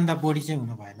यहाँ भन्दा बढी चाहिँ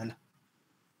हुनु भएन ल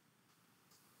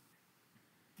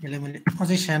यसलाई मैले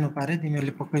अझै सानो पारे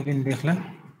तिमीहरुले पक्कै पनि देख्ला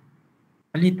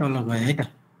अलि तल गए है त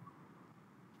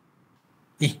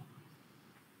ए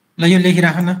ल यो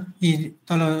लेखिराख न यी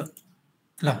तल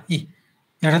ल यी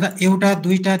हेर त एउटा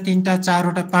दुईटा तीनटा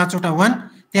चारवटा पाँचवटा 1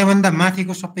 त्यहाँभन्दा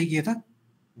माथिको सबै के त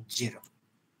 0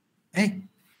 है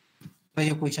ल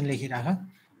यो क्वेशन लेखिराख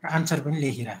र आन्सर पनि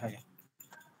लेखिराख यो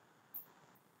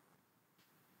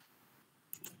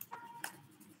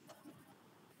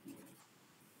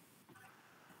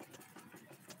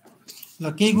ल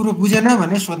केही कुरो बुझेन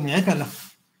भने सोध्ने है त ल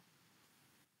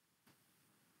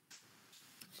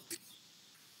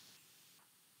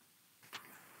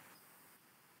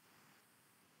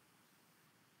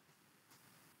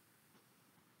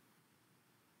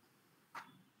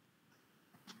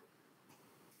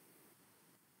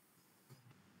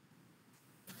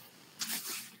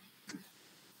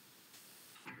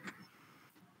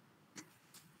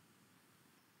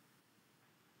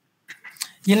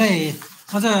यसलाई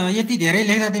अझ यति धेरै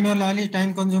लेख्दा तिमीहरुलाई अलि टाइम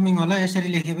कन्ज्युमिङ होला यसरी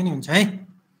लेखे पनि हुन्छ है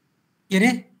के रे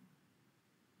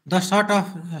the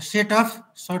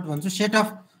set of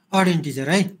odd integer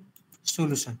है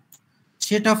solution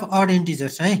set of odd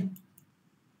integers है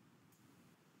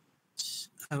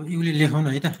अब युले लेखौँ न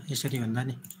है त यसरी भन्दा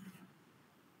नि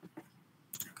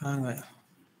कहाँ गयो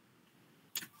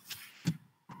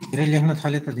धेरै लेख्न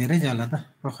थाले त धेरै जाला त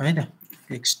पख है त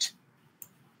टेक्स्ट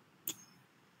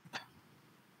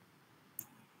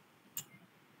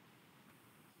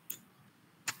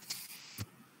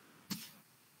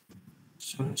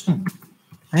solution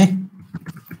है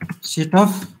set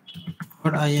of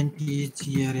odd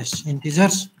integers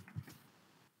integers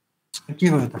के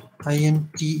भयो त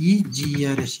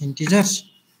integers integers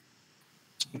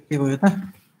के भयो त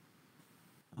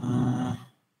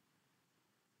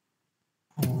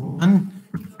 1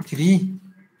 3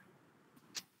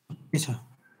 के छ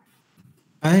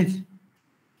 5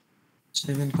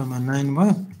 7,9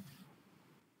 भयो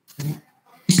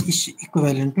is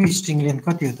equivalent to string length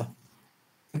कति हो त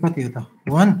कति हो त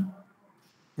 1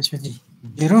 त्यसपछि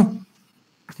 0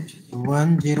 त्यसपछि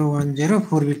 1 0 1 0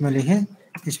 4 बिटमा लेखे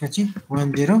त्यसपछि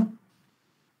 1 0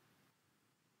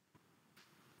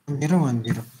 0 1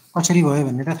 0 कसरी भयो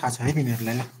भन्ने त थाहा छ है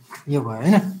तिमीहरुलाई ल यो भयो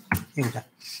हैन एउटा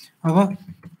अब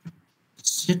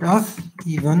set of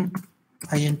even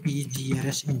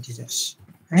integers integers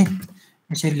है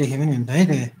यसरी लेखे पनि हुन्छ है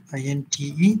त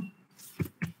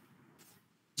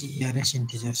integers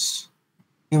integers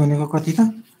यो भनेको कति त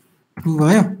 2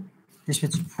 भयो,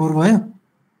 त्यसपछि 4 भयो,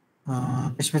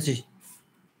 त्यसपछि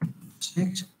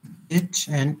 6 8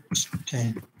 and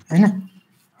 10 हैन।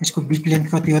 यसको बिट लेन्थ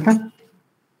कति हो त?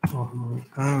 ओहो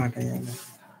कहाँबाट आयो?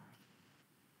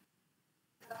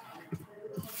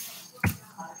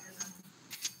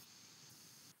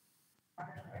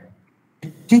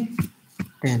 ठीक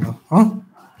 10 हो।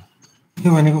 यो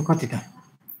भनेको कति त?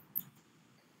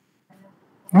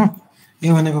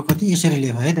 यो भनेको कति? यसरी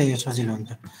लेख है त, यो सजिलो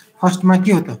हुन्छ। फर्स्टमा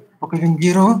के हो त? पक्कै पनि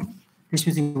 0 हो,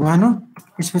 त्यसपछि 1 हो,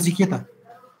 त्यसपछि के त?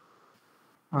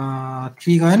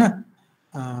 3 गएन,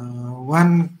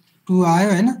 1 2 आयो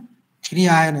हैन, 3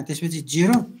 आएन, त्यसपछि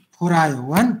 0 4 आयो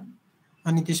 1,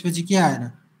 अनि त्यसपछि के आएन?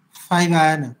 5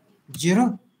 आएन 0,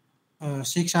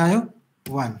 6 आयो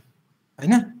 1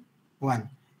 हैन, 1,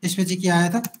 त्यसपछि के आयो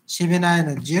त? 7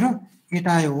 आएन 0, 8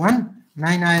 आयो 1,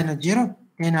 9 आएन 0,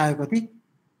 10 आयो कति?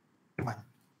 1।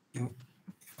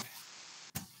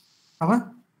 अब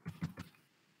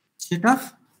set of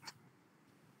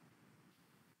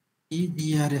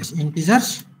EDRS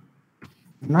integers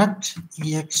not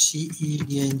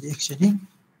exceeding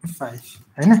 5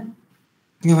 हैन।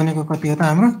 यो भनेको कति हो त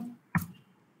हाम्रो?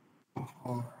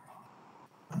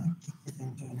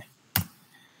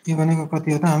 यो भनेको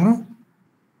कति हो त हाम्रो?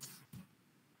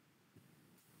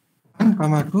 1,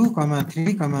 2,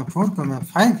 3, 4,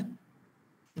 5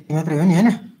 यति मात्रै हो नि हैन?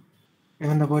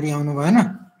 योभन्दा बढी आउनु भएन।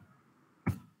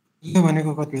 यो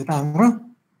भनेको कति हो त हाम्रो?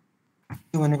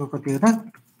 यो भनेको कति हो त?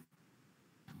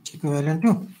 इक्विभ्यालेन्ट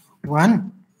टु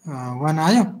 1 1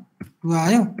 आयो, 2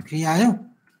 आयो, 3 आयो,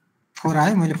 4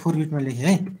 आयो, मैले 4 बिटमा लेखेँ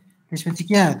है। त्यसपछि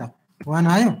के आयो त? 1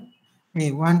 आयो,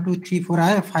 1 2 3 4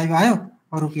 आयो, 5 आयो,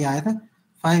 अरु के आयो त?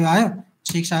 5 आयो,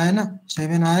 6 आएन,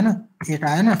 7 आएन, 8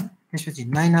 आएन, त्यसपछि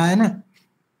 9 आएन,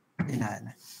 10 आएन।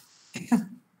 ठिक छ?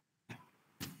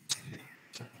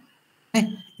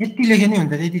 यति लेखे नि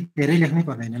हुन्छ, यति धेरै लेख्नै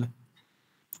पर्दैन ल।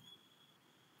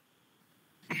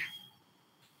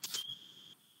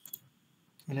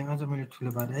 यसलाई अझ मैले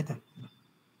ठुलो पारेँ है त।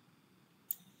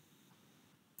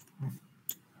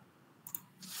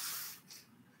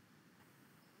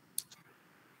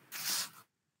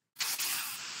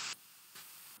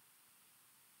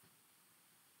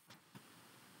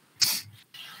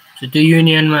 त्यो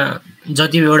युनियनमा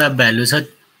जति एउटा भ्यालु छ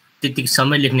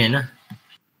त्यतिसम्म लेख्ने हैन?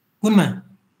 कुनमा?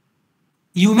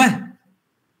 युमा?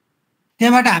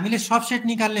 त्यहाँबाट हामीले सबसेट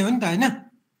निकाल्ने हो नि त हैन?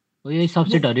 हो यही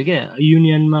सबसेटहरु के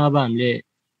युनियनमा अब हामीले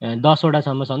 10 वटा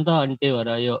सम्म छ नि त, अनि त्यही भएर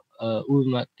यो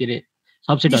उमा के रे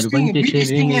सबसेटहरु पनि बिट त्यसरी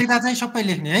स्ट्रिङ नै लेख्दा चाहिँ सबै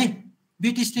लेख्ने है।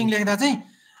 बिट स्ट्रिङ लेख्दा चाहिँ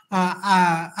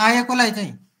आएकोलाई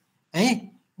चाहिँ है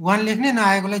 1 लेख्ने,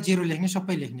 नआएकोलाई 0 लेख्ने,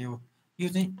 सबै लेख्ने हो। यो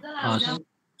चाहिँ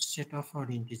सेट अफ अड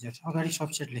इन्टिजर्स। अगाडि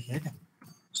सबसेट लेखेँ है त।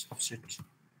 सबसेट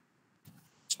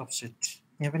सबसेट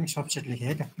यहाँ पनि सबसेट लेखेँ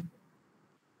है त।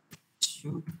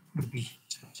 Be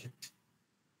subset.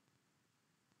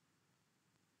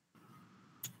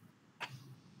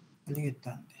 अलिकति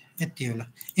यति होला।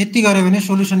 यति गऱ्यो भने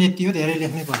सोलुसन यति हो, धेरै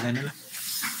लेख्नै पर्दैन ल।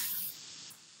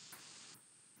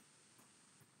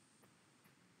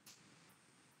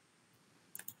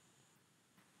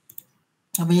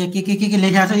 अब यहाँ के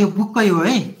लेखेको छ यो बुककै हो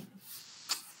है।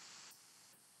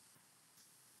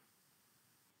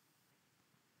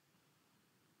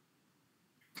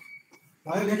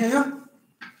 भयो लेखे यो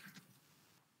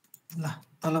ल,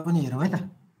 तल पनि हेरौँ है त।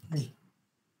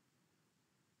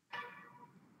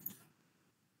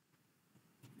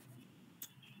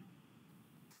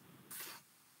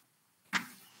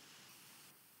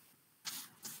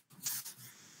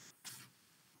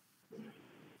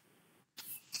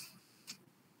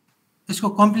 यसको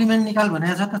कम्प्लिमेन्ट निकाल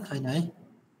भनेको छ त? छैन है।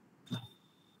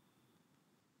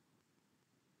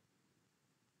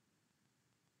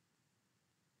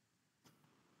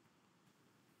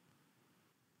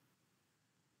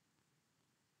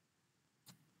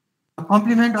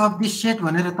 कम्प्लिमेन्ट अफ दिस सेट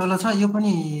भनेर तल छ, यो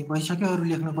पनि भइसक्यो, अरु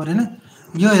लेख्नु परेन।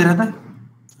 यो हेर त,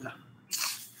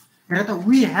 हेर त।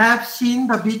 We have seen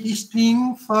the beet string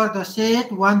for the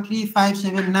set 1 3 5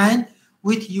 7 9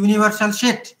 with universal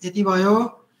set. यति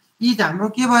भयो। इज हाम्रो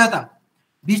के भयो त?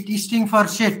 Beet string for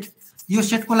set. यो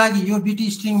सेटको लागि यो बिट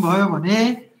स्ट्रिङ भयो भने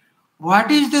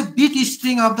what is the beet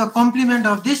string of the complement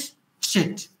of this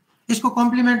set? यसको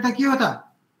कम्प्लिमेन्ट त के हो त?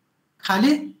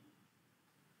 खाली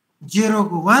 0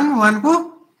 को 1 1 को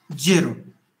 0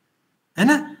 हैन।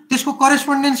 त्यसको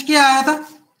करेस्पोन्डेन्स के आयो त?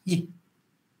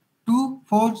 2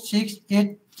 4 6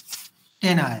 8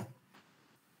 10 आयो।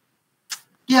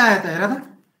 के आयो त? हेर त,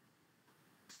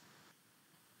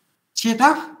 सेट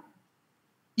अफ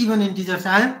इभन इन्टिजर्स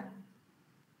आयो।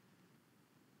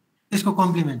 यसको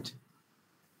कम्प्लिमेन्ट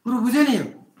कुरो बुझ्यो नि?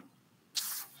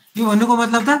 यो भन्नुको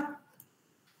मतलब त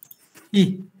इ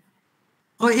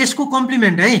यसको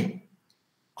कम्प्लिमेन्ट है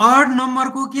अड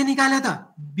नम्बरको के निकाल्यो त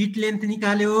बिट लेन्थ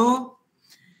निकाल्यो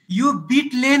यो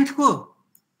बिट लेन्थको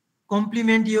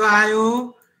कम्प्लिमेन्ट यो आयो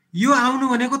यो आउनु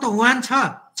भनेको त 1 छ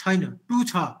छैन 2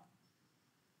 छ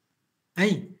है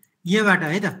यहाँबाट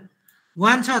है त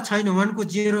 1 छ छैन 1 को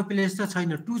 0 प्लेस छ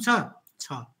छैन 2 छ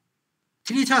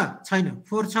 3 छ छैन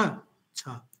 4 छ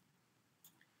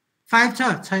 5 छ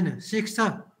छैन 6 छ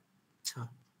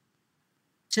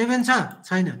 7 छ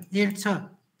छैन 8 छ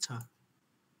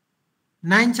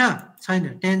 9 छ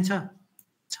छैन 10 छ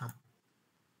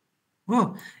हो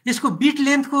यसको बिट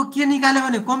लेन्थको के निकाल्यो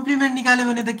भने कम्प्लिमेन्ट निकाल्यो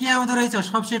भने त के आउँदो रहेछ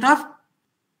सबसेट अफ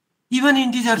इभन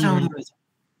इन्टिजर्स आउँदो रहेछ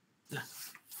ल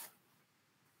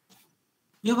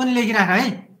यो पनि लेखिराख है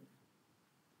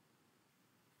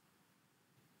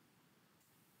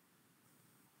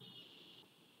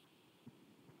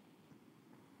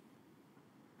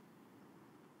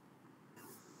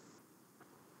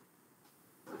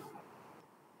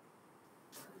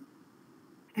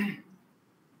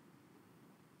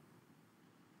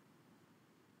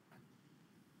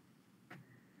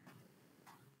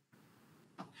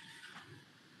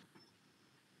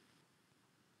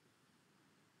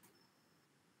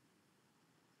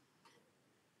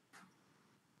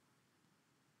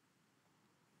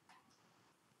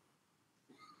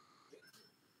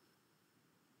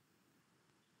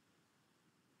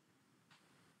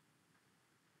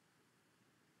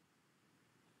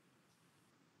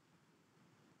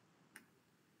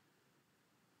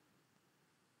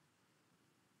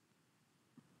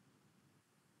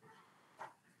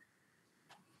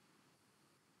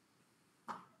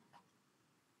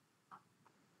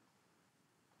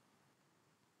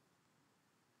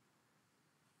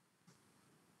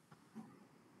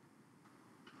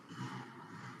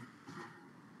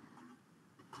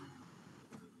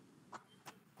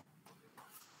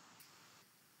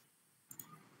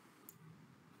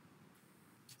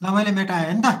ल मैले मेटाएँ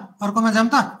हैन त अर्कोमा जाम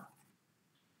त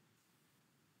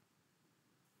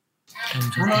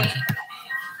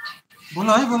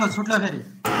बोलो है बोलो छुट्ला फेरि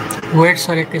वेट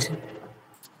सर एकैछिन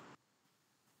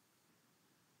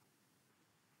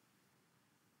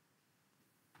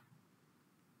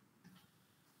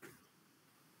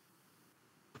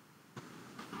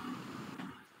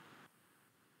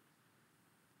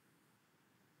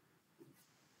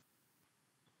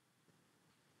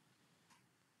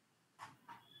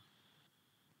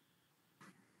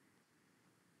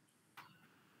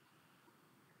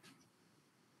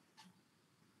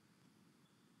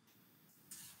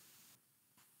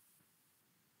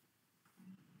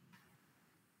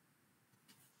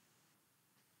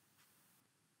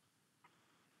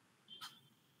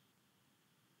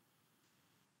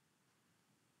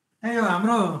ए यो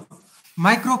हाम्रो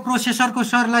माइक्रो प्रोसेसरको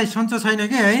सरलाई सन्चो छैन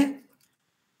के है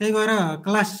त्यही भएर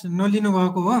क्लास नलिनु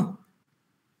भएको हो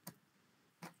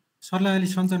सरलाई अलि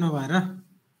सन्चो नभएर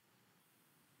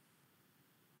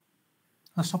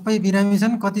सबै बिरामी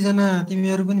छन् कतिजना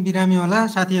तिमीहरू पनि बिरामी होला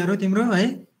साथीहरू तिम्रो है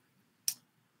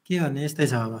के भन्ने यस्तै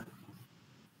छ अब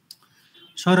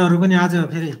सरहरू पनि आज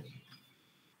फेरि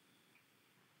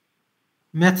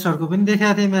म्याथ सरको पनि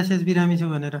देखाएको थिएँ मेसेज बिरामी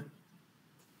छु भनेर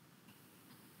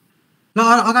ल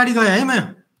अगाडि गयो है म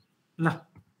ल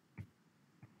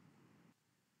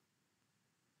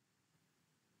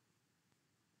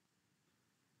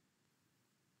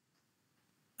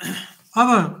अब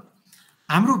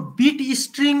हाम्रो बिट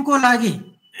स्ट्रिङको लागि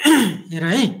हेर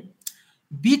है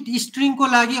बिट स्ट्रिङको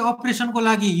लागि अपरेसनको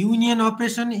लागि युनियन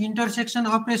अपरेसन इन्टरसेक्सन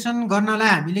अपरेसन गर्नलाई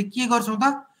हामीले के गर्छौं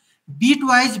त बिट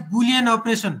वाइज बुलियन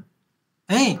अपरेसन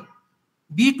है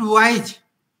बिट वाइज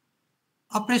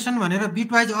अपरेसन भनेर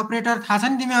बिट वाइज अपरेटर थाहा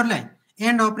छ नि तिमीहरूलाई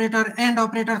एन्ड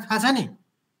अपरेटर थाहा छ नि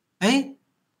है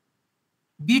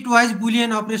बिट वाइज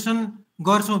बुलियन अपरेसन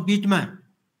गर्छौं बिटमा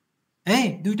है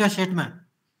दुईटा सेटमा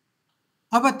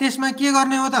अब त्यसमा के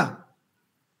गर्ने हो त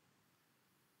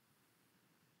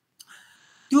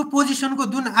त्यो पोजिसनको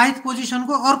जुन आइथ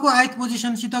पोजिसनको अर्को आइथ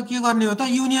पोजिसनसित के गर्ने हो त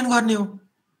युनियन गर्ने हो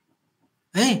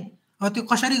है अब त्यो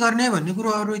कसरी गर्ने भन्ने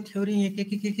कुरो अरु थ्योरी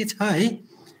के छ है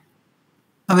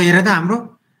अब हेर त हाम्रो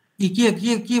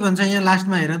के भन्छ यहाँ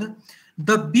लास्टमा हेर त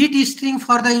the beet string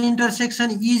for the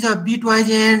intersection is a bit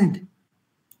wise and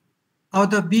of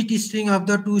the beet string of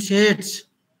the two sets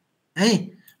है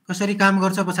कसरी काम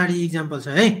गर्छ पछाडी एक्जाम्पल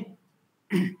छ है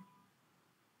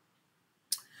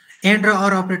एन्ड र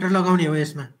अर अपरेटर लगाउने हो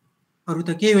यसमा अरु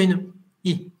त केही होइन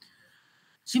इ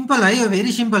सिम्पल है यो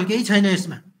भेरी सिम्पल केही छैन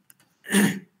यसमा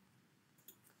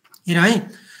हेर है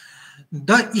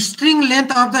the string length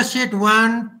of the set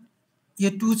 1 यो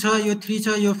 2 छ यो 3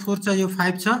 छ यो 4 छ यो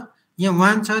 5 छ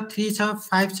यहाँ 1 छ 3 छ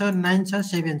 5 छ 9 छ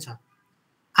 7 छ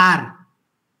आर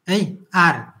है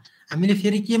आर हामीले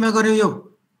फेरि केमा गर्यौ यो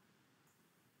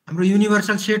हाम्रो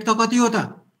युनिभर्सल सेट त कति हो त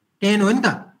 10 हो नि त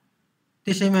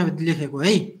त्यसैमा लेखेको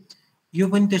है यो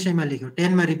पनि त्यसैमा लेख्यो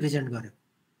 10 मा रिप्रेजेन्ट गर्यो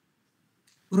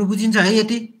पुरो बुझिन्छ है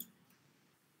यति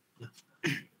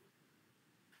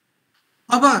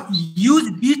अब use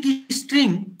bit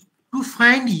string to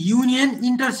find union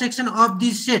intersection of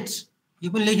these sets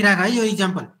यो पनि लेखिराख है यो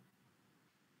एक्जाम्पल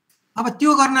अब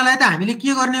त्यो गर्नलाई त हामीले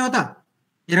के गर्ने हो त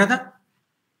हेर त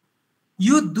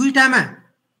यो दुईटामा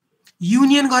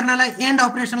युनियन गर्नलाई एन्ड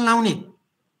अपरेसन लाउने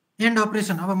एन्ड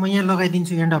अपरेसन अब म यहाँ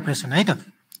लगाइदिन्छु एन्ड अपरेसन है त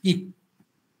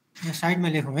यहाँ साइडमा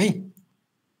लेखौँ है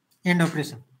एन्ड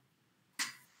अपरेसन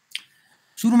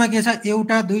सुरुमा के छ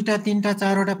एउटा दुईटा तीनटा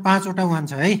चारवटा पाँचवटा वान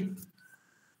छ है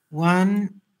वान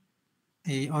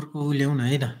अर्को ल्याउन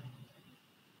है त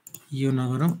यो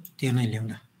नगरौँ त्यो नै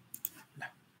ल्याउन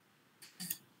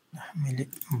मैले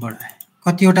बढाएँ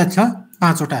कतिवटा छ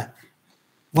पाँचवटा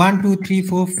 1 2 3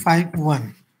 4 5 1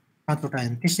 पाँचवटा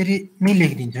त्यसरी नै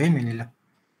लेखिदिन्छु है मैले ल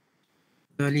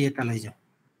अलि यता लैजाऊ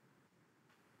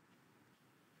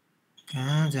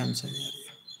कहाँ जान्छ यार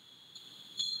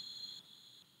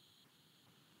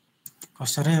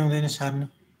कसरै आउँदैन सार्नु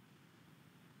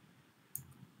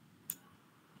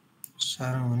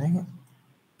साह्रो भनेको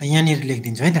यहाँनिर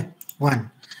लेखिदिन्छु है त 1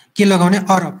 के लगाउने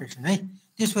अर अपरेसन है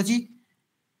त्यसपछि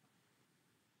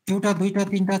एउटा दुईटा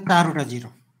तीनटा चारवटा जिरो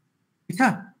ठिक छ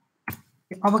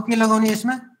अब के लगाउने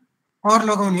यसमा अर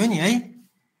लगाउने हो नि है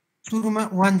सुरुमा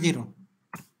 1 0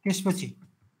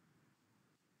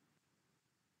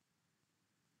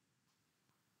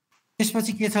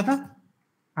 त्यसपछि के छ त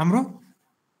हाम्रो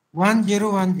 1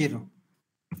 0 1 0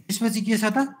 त्यसपछि के छ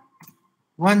त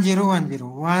 1 0 1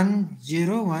 0 1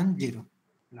 0 1 0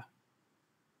 ल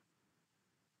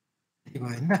यति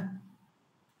भयो नि त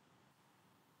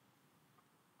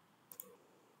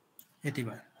यति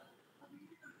भयो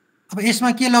अब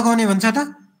यसमा के लगाउने भन्छ त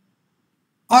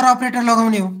अर अपरेटर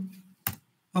लगाउने हो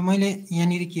अब मैले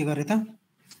यहाँनिर के गरेँ त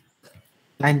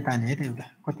लाइन ताने है त एउटा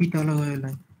कति तल गयो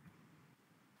लाइन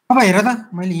अब हेर त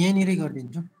मैले यहाँनिर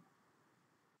गरिदिन्छु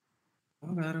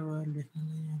गाह्रो भयो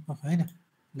लेख्नु होइन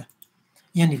ल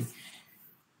यहाँनिर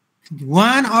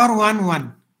 1 or 1 1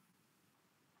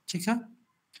 ठिक छ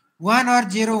 1 or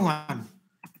 0 1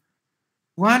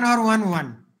 1 or 1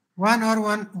 1 1 or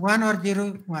 1 1 or 0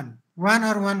 1 1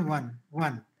 or 1 1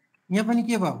 1 यहाँ पनि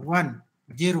के भयो 1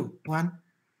 0 1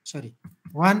 सरी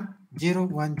 1 0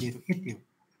 1 0 यति हो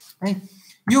है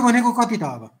यो भनेको कति त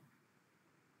अब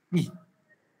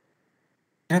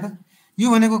हेर त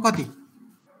यो भनेको कति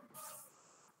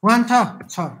 1 छ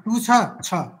 2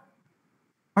 छ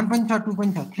 1 पनि छ 2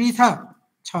 पनि छ 3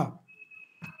 छ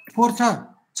 4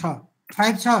 छ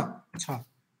 5 छ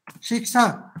 6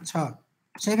 छ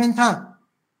 7 छ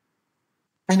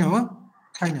छैन हो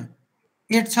छैन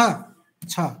 8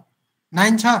 छ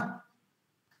 9 छ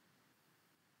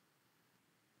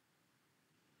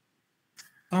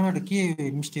तँबाट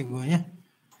के मिस्टेक भयो यहाँ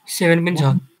 7 पनि छ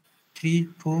 3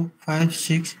 4 5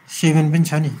 6 7 पनि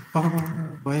छ नि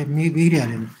भयो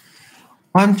बिग्रिहाल्यो नि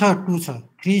 1 छ 2 छ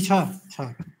 3 छ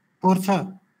 4 छ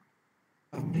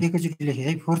एकैचोटि लेखेँ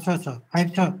है 4 छ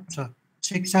 5 छ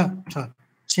 6 छ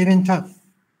 7 छ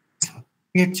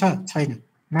 8 छ छैन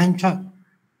 9 छ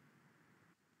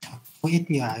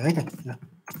यति आयो है त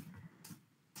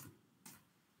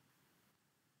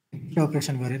ल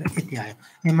अपरेसन गरेर यति आयो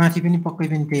यहाँ माथि पनि पक्कै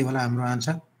पनि त्यही होला हाम्रो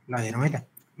आन्सर ल हेरौँ है त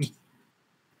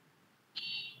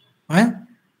है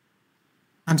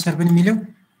आन्सर पनि मिल्यो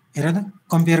हेर त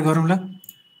कम्पेयर गरौँ ल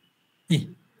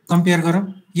कम्पेयर गरौँ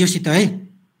योसित है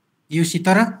योसित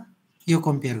र यो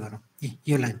कम्पेयर गरौँ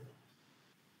यो लाइन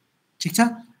ठिक छ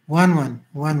 1 1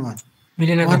 1 1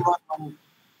 मिलेन 1 1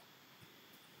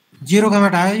 0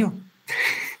 कहाँबाट आयो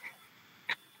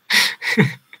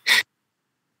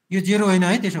यो 0 होइन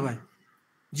है त्यसो भए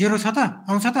 0 छ त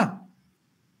आउँछ त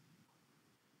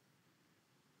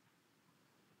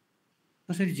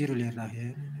कसरी 0 लिएर राखे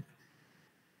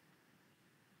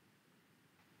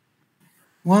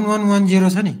 1 1 1 0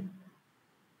 छ नि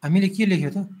हामीले के लेख्यो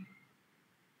त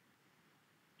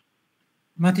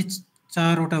माथि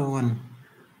चारवटा 1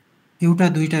 एउटा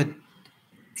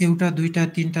दुईटा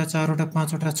तीनटा चारवटा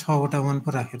पाँचवटा छवटा 1 पो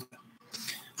राख्यो त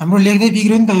हाम्रो लेख्दै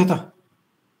बिग्रियो नि त यो त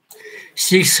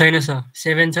 6 छैन छ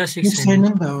 7 छ 6 छैन नि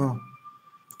त हो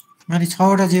माथि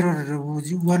 6वटा 0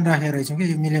 1 राखेर रहेछौँ कि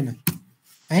यो मिलेन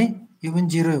है यो पनि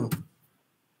 0 हो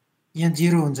यहाँ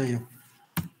 0 हुन्छ यो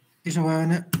त्यसो भयो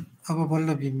भने अब बल्ल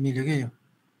मिल्यो क्या यो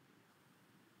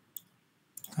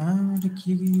कहाँबाट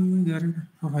के गरेर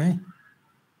है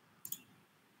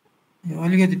यो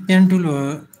अलिकति पेन टुल हो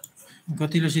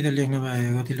गतिलोसित लेख्न पाए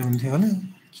गतिलो हुन्थ्यो होला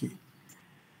के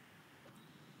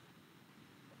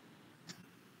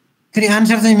फेरि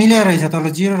आन्सर चाहिँ मिलेर रहेछ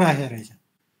तल 0 राखेर रहेछ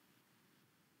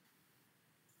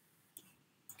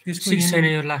त्यसको 6 छैन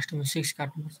यो लास्टमा 6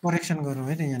 काट्नु पर्छ करेक्सन गरौँ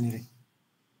है त यहाँनिर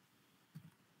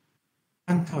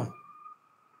 1 छ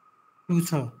 2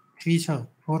 छ 3 छ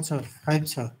 4 छ 5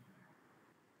 छ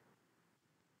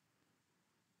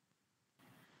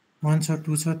 1 छ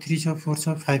 2 छ 3 छ 4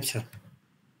 छ 5 छ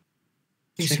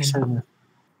 6 छैन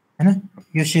हैन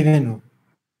यो 7 हो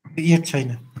 8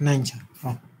 छैन 9 छ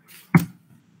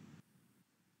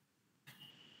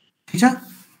ठीक छ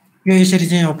यो यसरी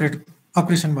चाहिँ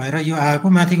अपरेसन भएर यो आएको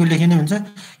माथिको लेखिने हुन्छ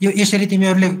यो यसरी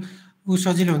तिमीहरूले उ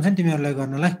सजिलो हुन्छ नि तिमीहरूलाई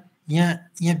गर्नलाई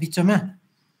यहाँ बिचमा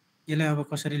यसलाई अब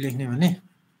कसरी लेख्ने भने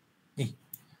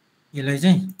यसलाई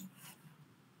चाहिँ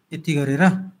यति गरेर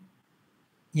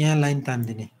यहाँ लाइन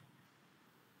तान्दिने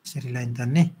यसरी लाइन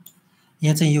तान्ने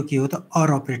यहाँ चाहिँ यो के हो त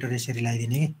अर अपरेटर यसरी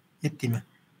लगाइदिने कि यतिमा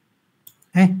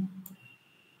है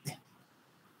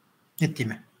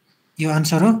यतिमा यो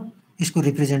आन्सर हो यसको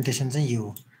रिप्रेजेन्टेसन चाहिँ यो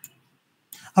हो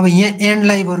अब यहाँ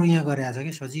एन्डलाई बरु यहाँ गरेछ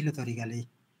कि सजिलो तरिकाले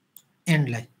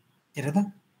एन्डलाई हेर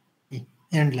त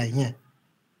एन्डलाई यहाँ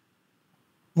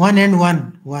 1 and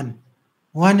 1 1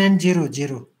 1 and 0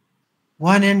 0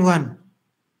 1 and 1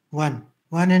 1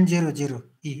 1 and 0 0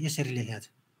 यसरी लेखेको छ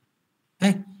है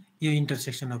यो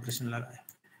इन्टरसेक्सन अपरेसन लगायो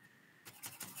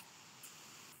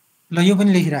ल यो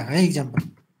पनि लेखिराख है एक्जाम्पल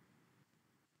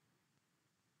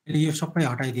यो सबै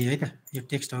हटाइदिए है त यो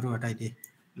टेक्स्टहरू हटाइदिए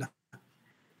ल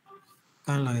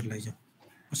कहाँ लगेर लैजाउँ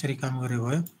कसरी काम गरे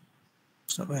भयो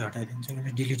सबै हटाइदिन्छ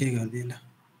मैले डिलिटै गरिदिएँ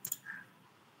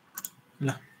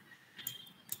ल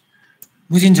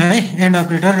बुझिन्छ है एन्ड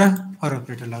अपरेटर र अर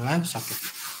अपरेटर लगायो सक्यो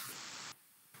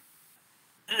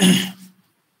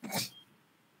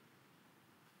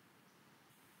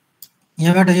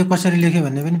यहाँबाट यो कसरी लेख्यो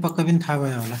भन्ने पनि पक्कै पनि थाहा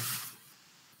भयो होला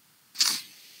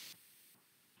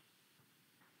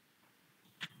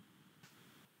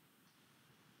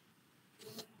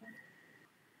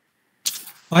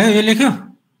भयो यो लेख्यो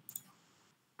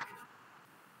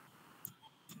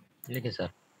लेखे सर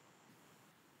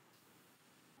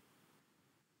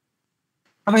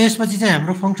अब यसपछि चाहिँ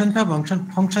हाम्रो फङ्सन छ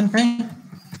फङ्सन चाहिँ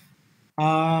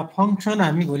फङ्सन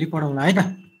हामी भोलि पढाउँला है त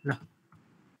ल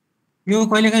यो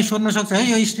कहिलेकाहीँ सोध्न सक्छ है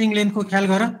यो स्ट्रिङ लेन्थको ख्याल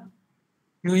गर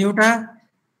यो एउटा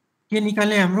के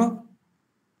निकाल्ने हाम्रो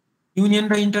युनियन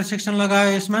र इन्टरसेक्सन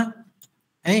लगायो यसमा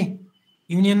है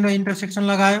युनियन र इन्टरसेक्सन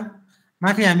लगायो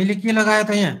माथि हामीले के लगायो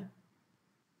त यहाँ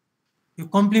यो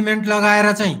कम्प्लिमेन्ट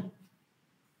लगाएर चाहिँ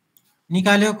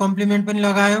निकाल्यो कम्प्लिमेन्ट पनि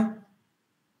लगायो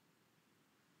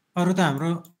अरु त हाम्रो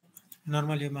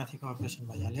नर्मल यो माथिको अपरेसन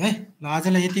भइहाल्यो है ल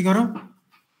आजलाई यति गरौँ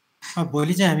अब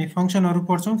भोलि चाहिँ हामी फङ्सनहरू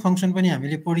पढ्छौँ फङ्सन पनि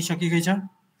हामीले पढिसकेकै छ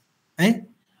है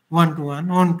 1 to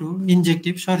 1 1 to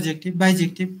इन्जेक्टिभ सर्जेक्टिभ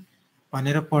बाइजेक्टिभ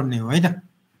भनेर पढ्ने हो है त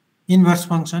इन्भर्स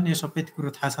फङ्सन यो सबै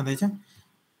कुरो थाहा छँदैछ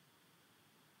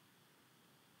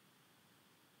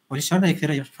भोलि सर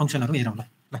एकखेर यो फङ्सनहरू हेरौँ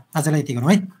ल आजलाई यति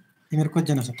गरौँ है तिमीहरू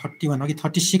कतिजना छ 31 अघि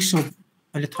 36 हो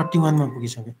अहिले 31 मा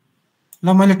पुगिसक्यो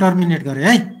ल मैले टर्मिनेट गरेँ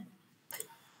है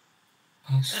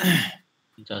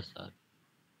हुन्छ सर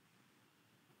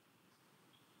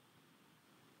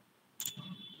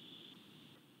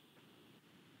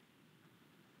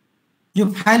यो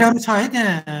फाइलहरू छ है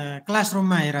त्यहाँ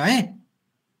क्लासरुममा हेर है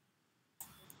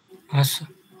हस्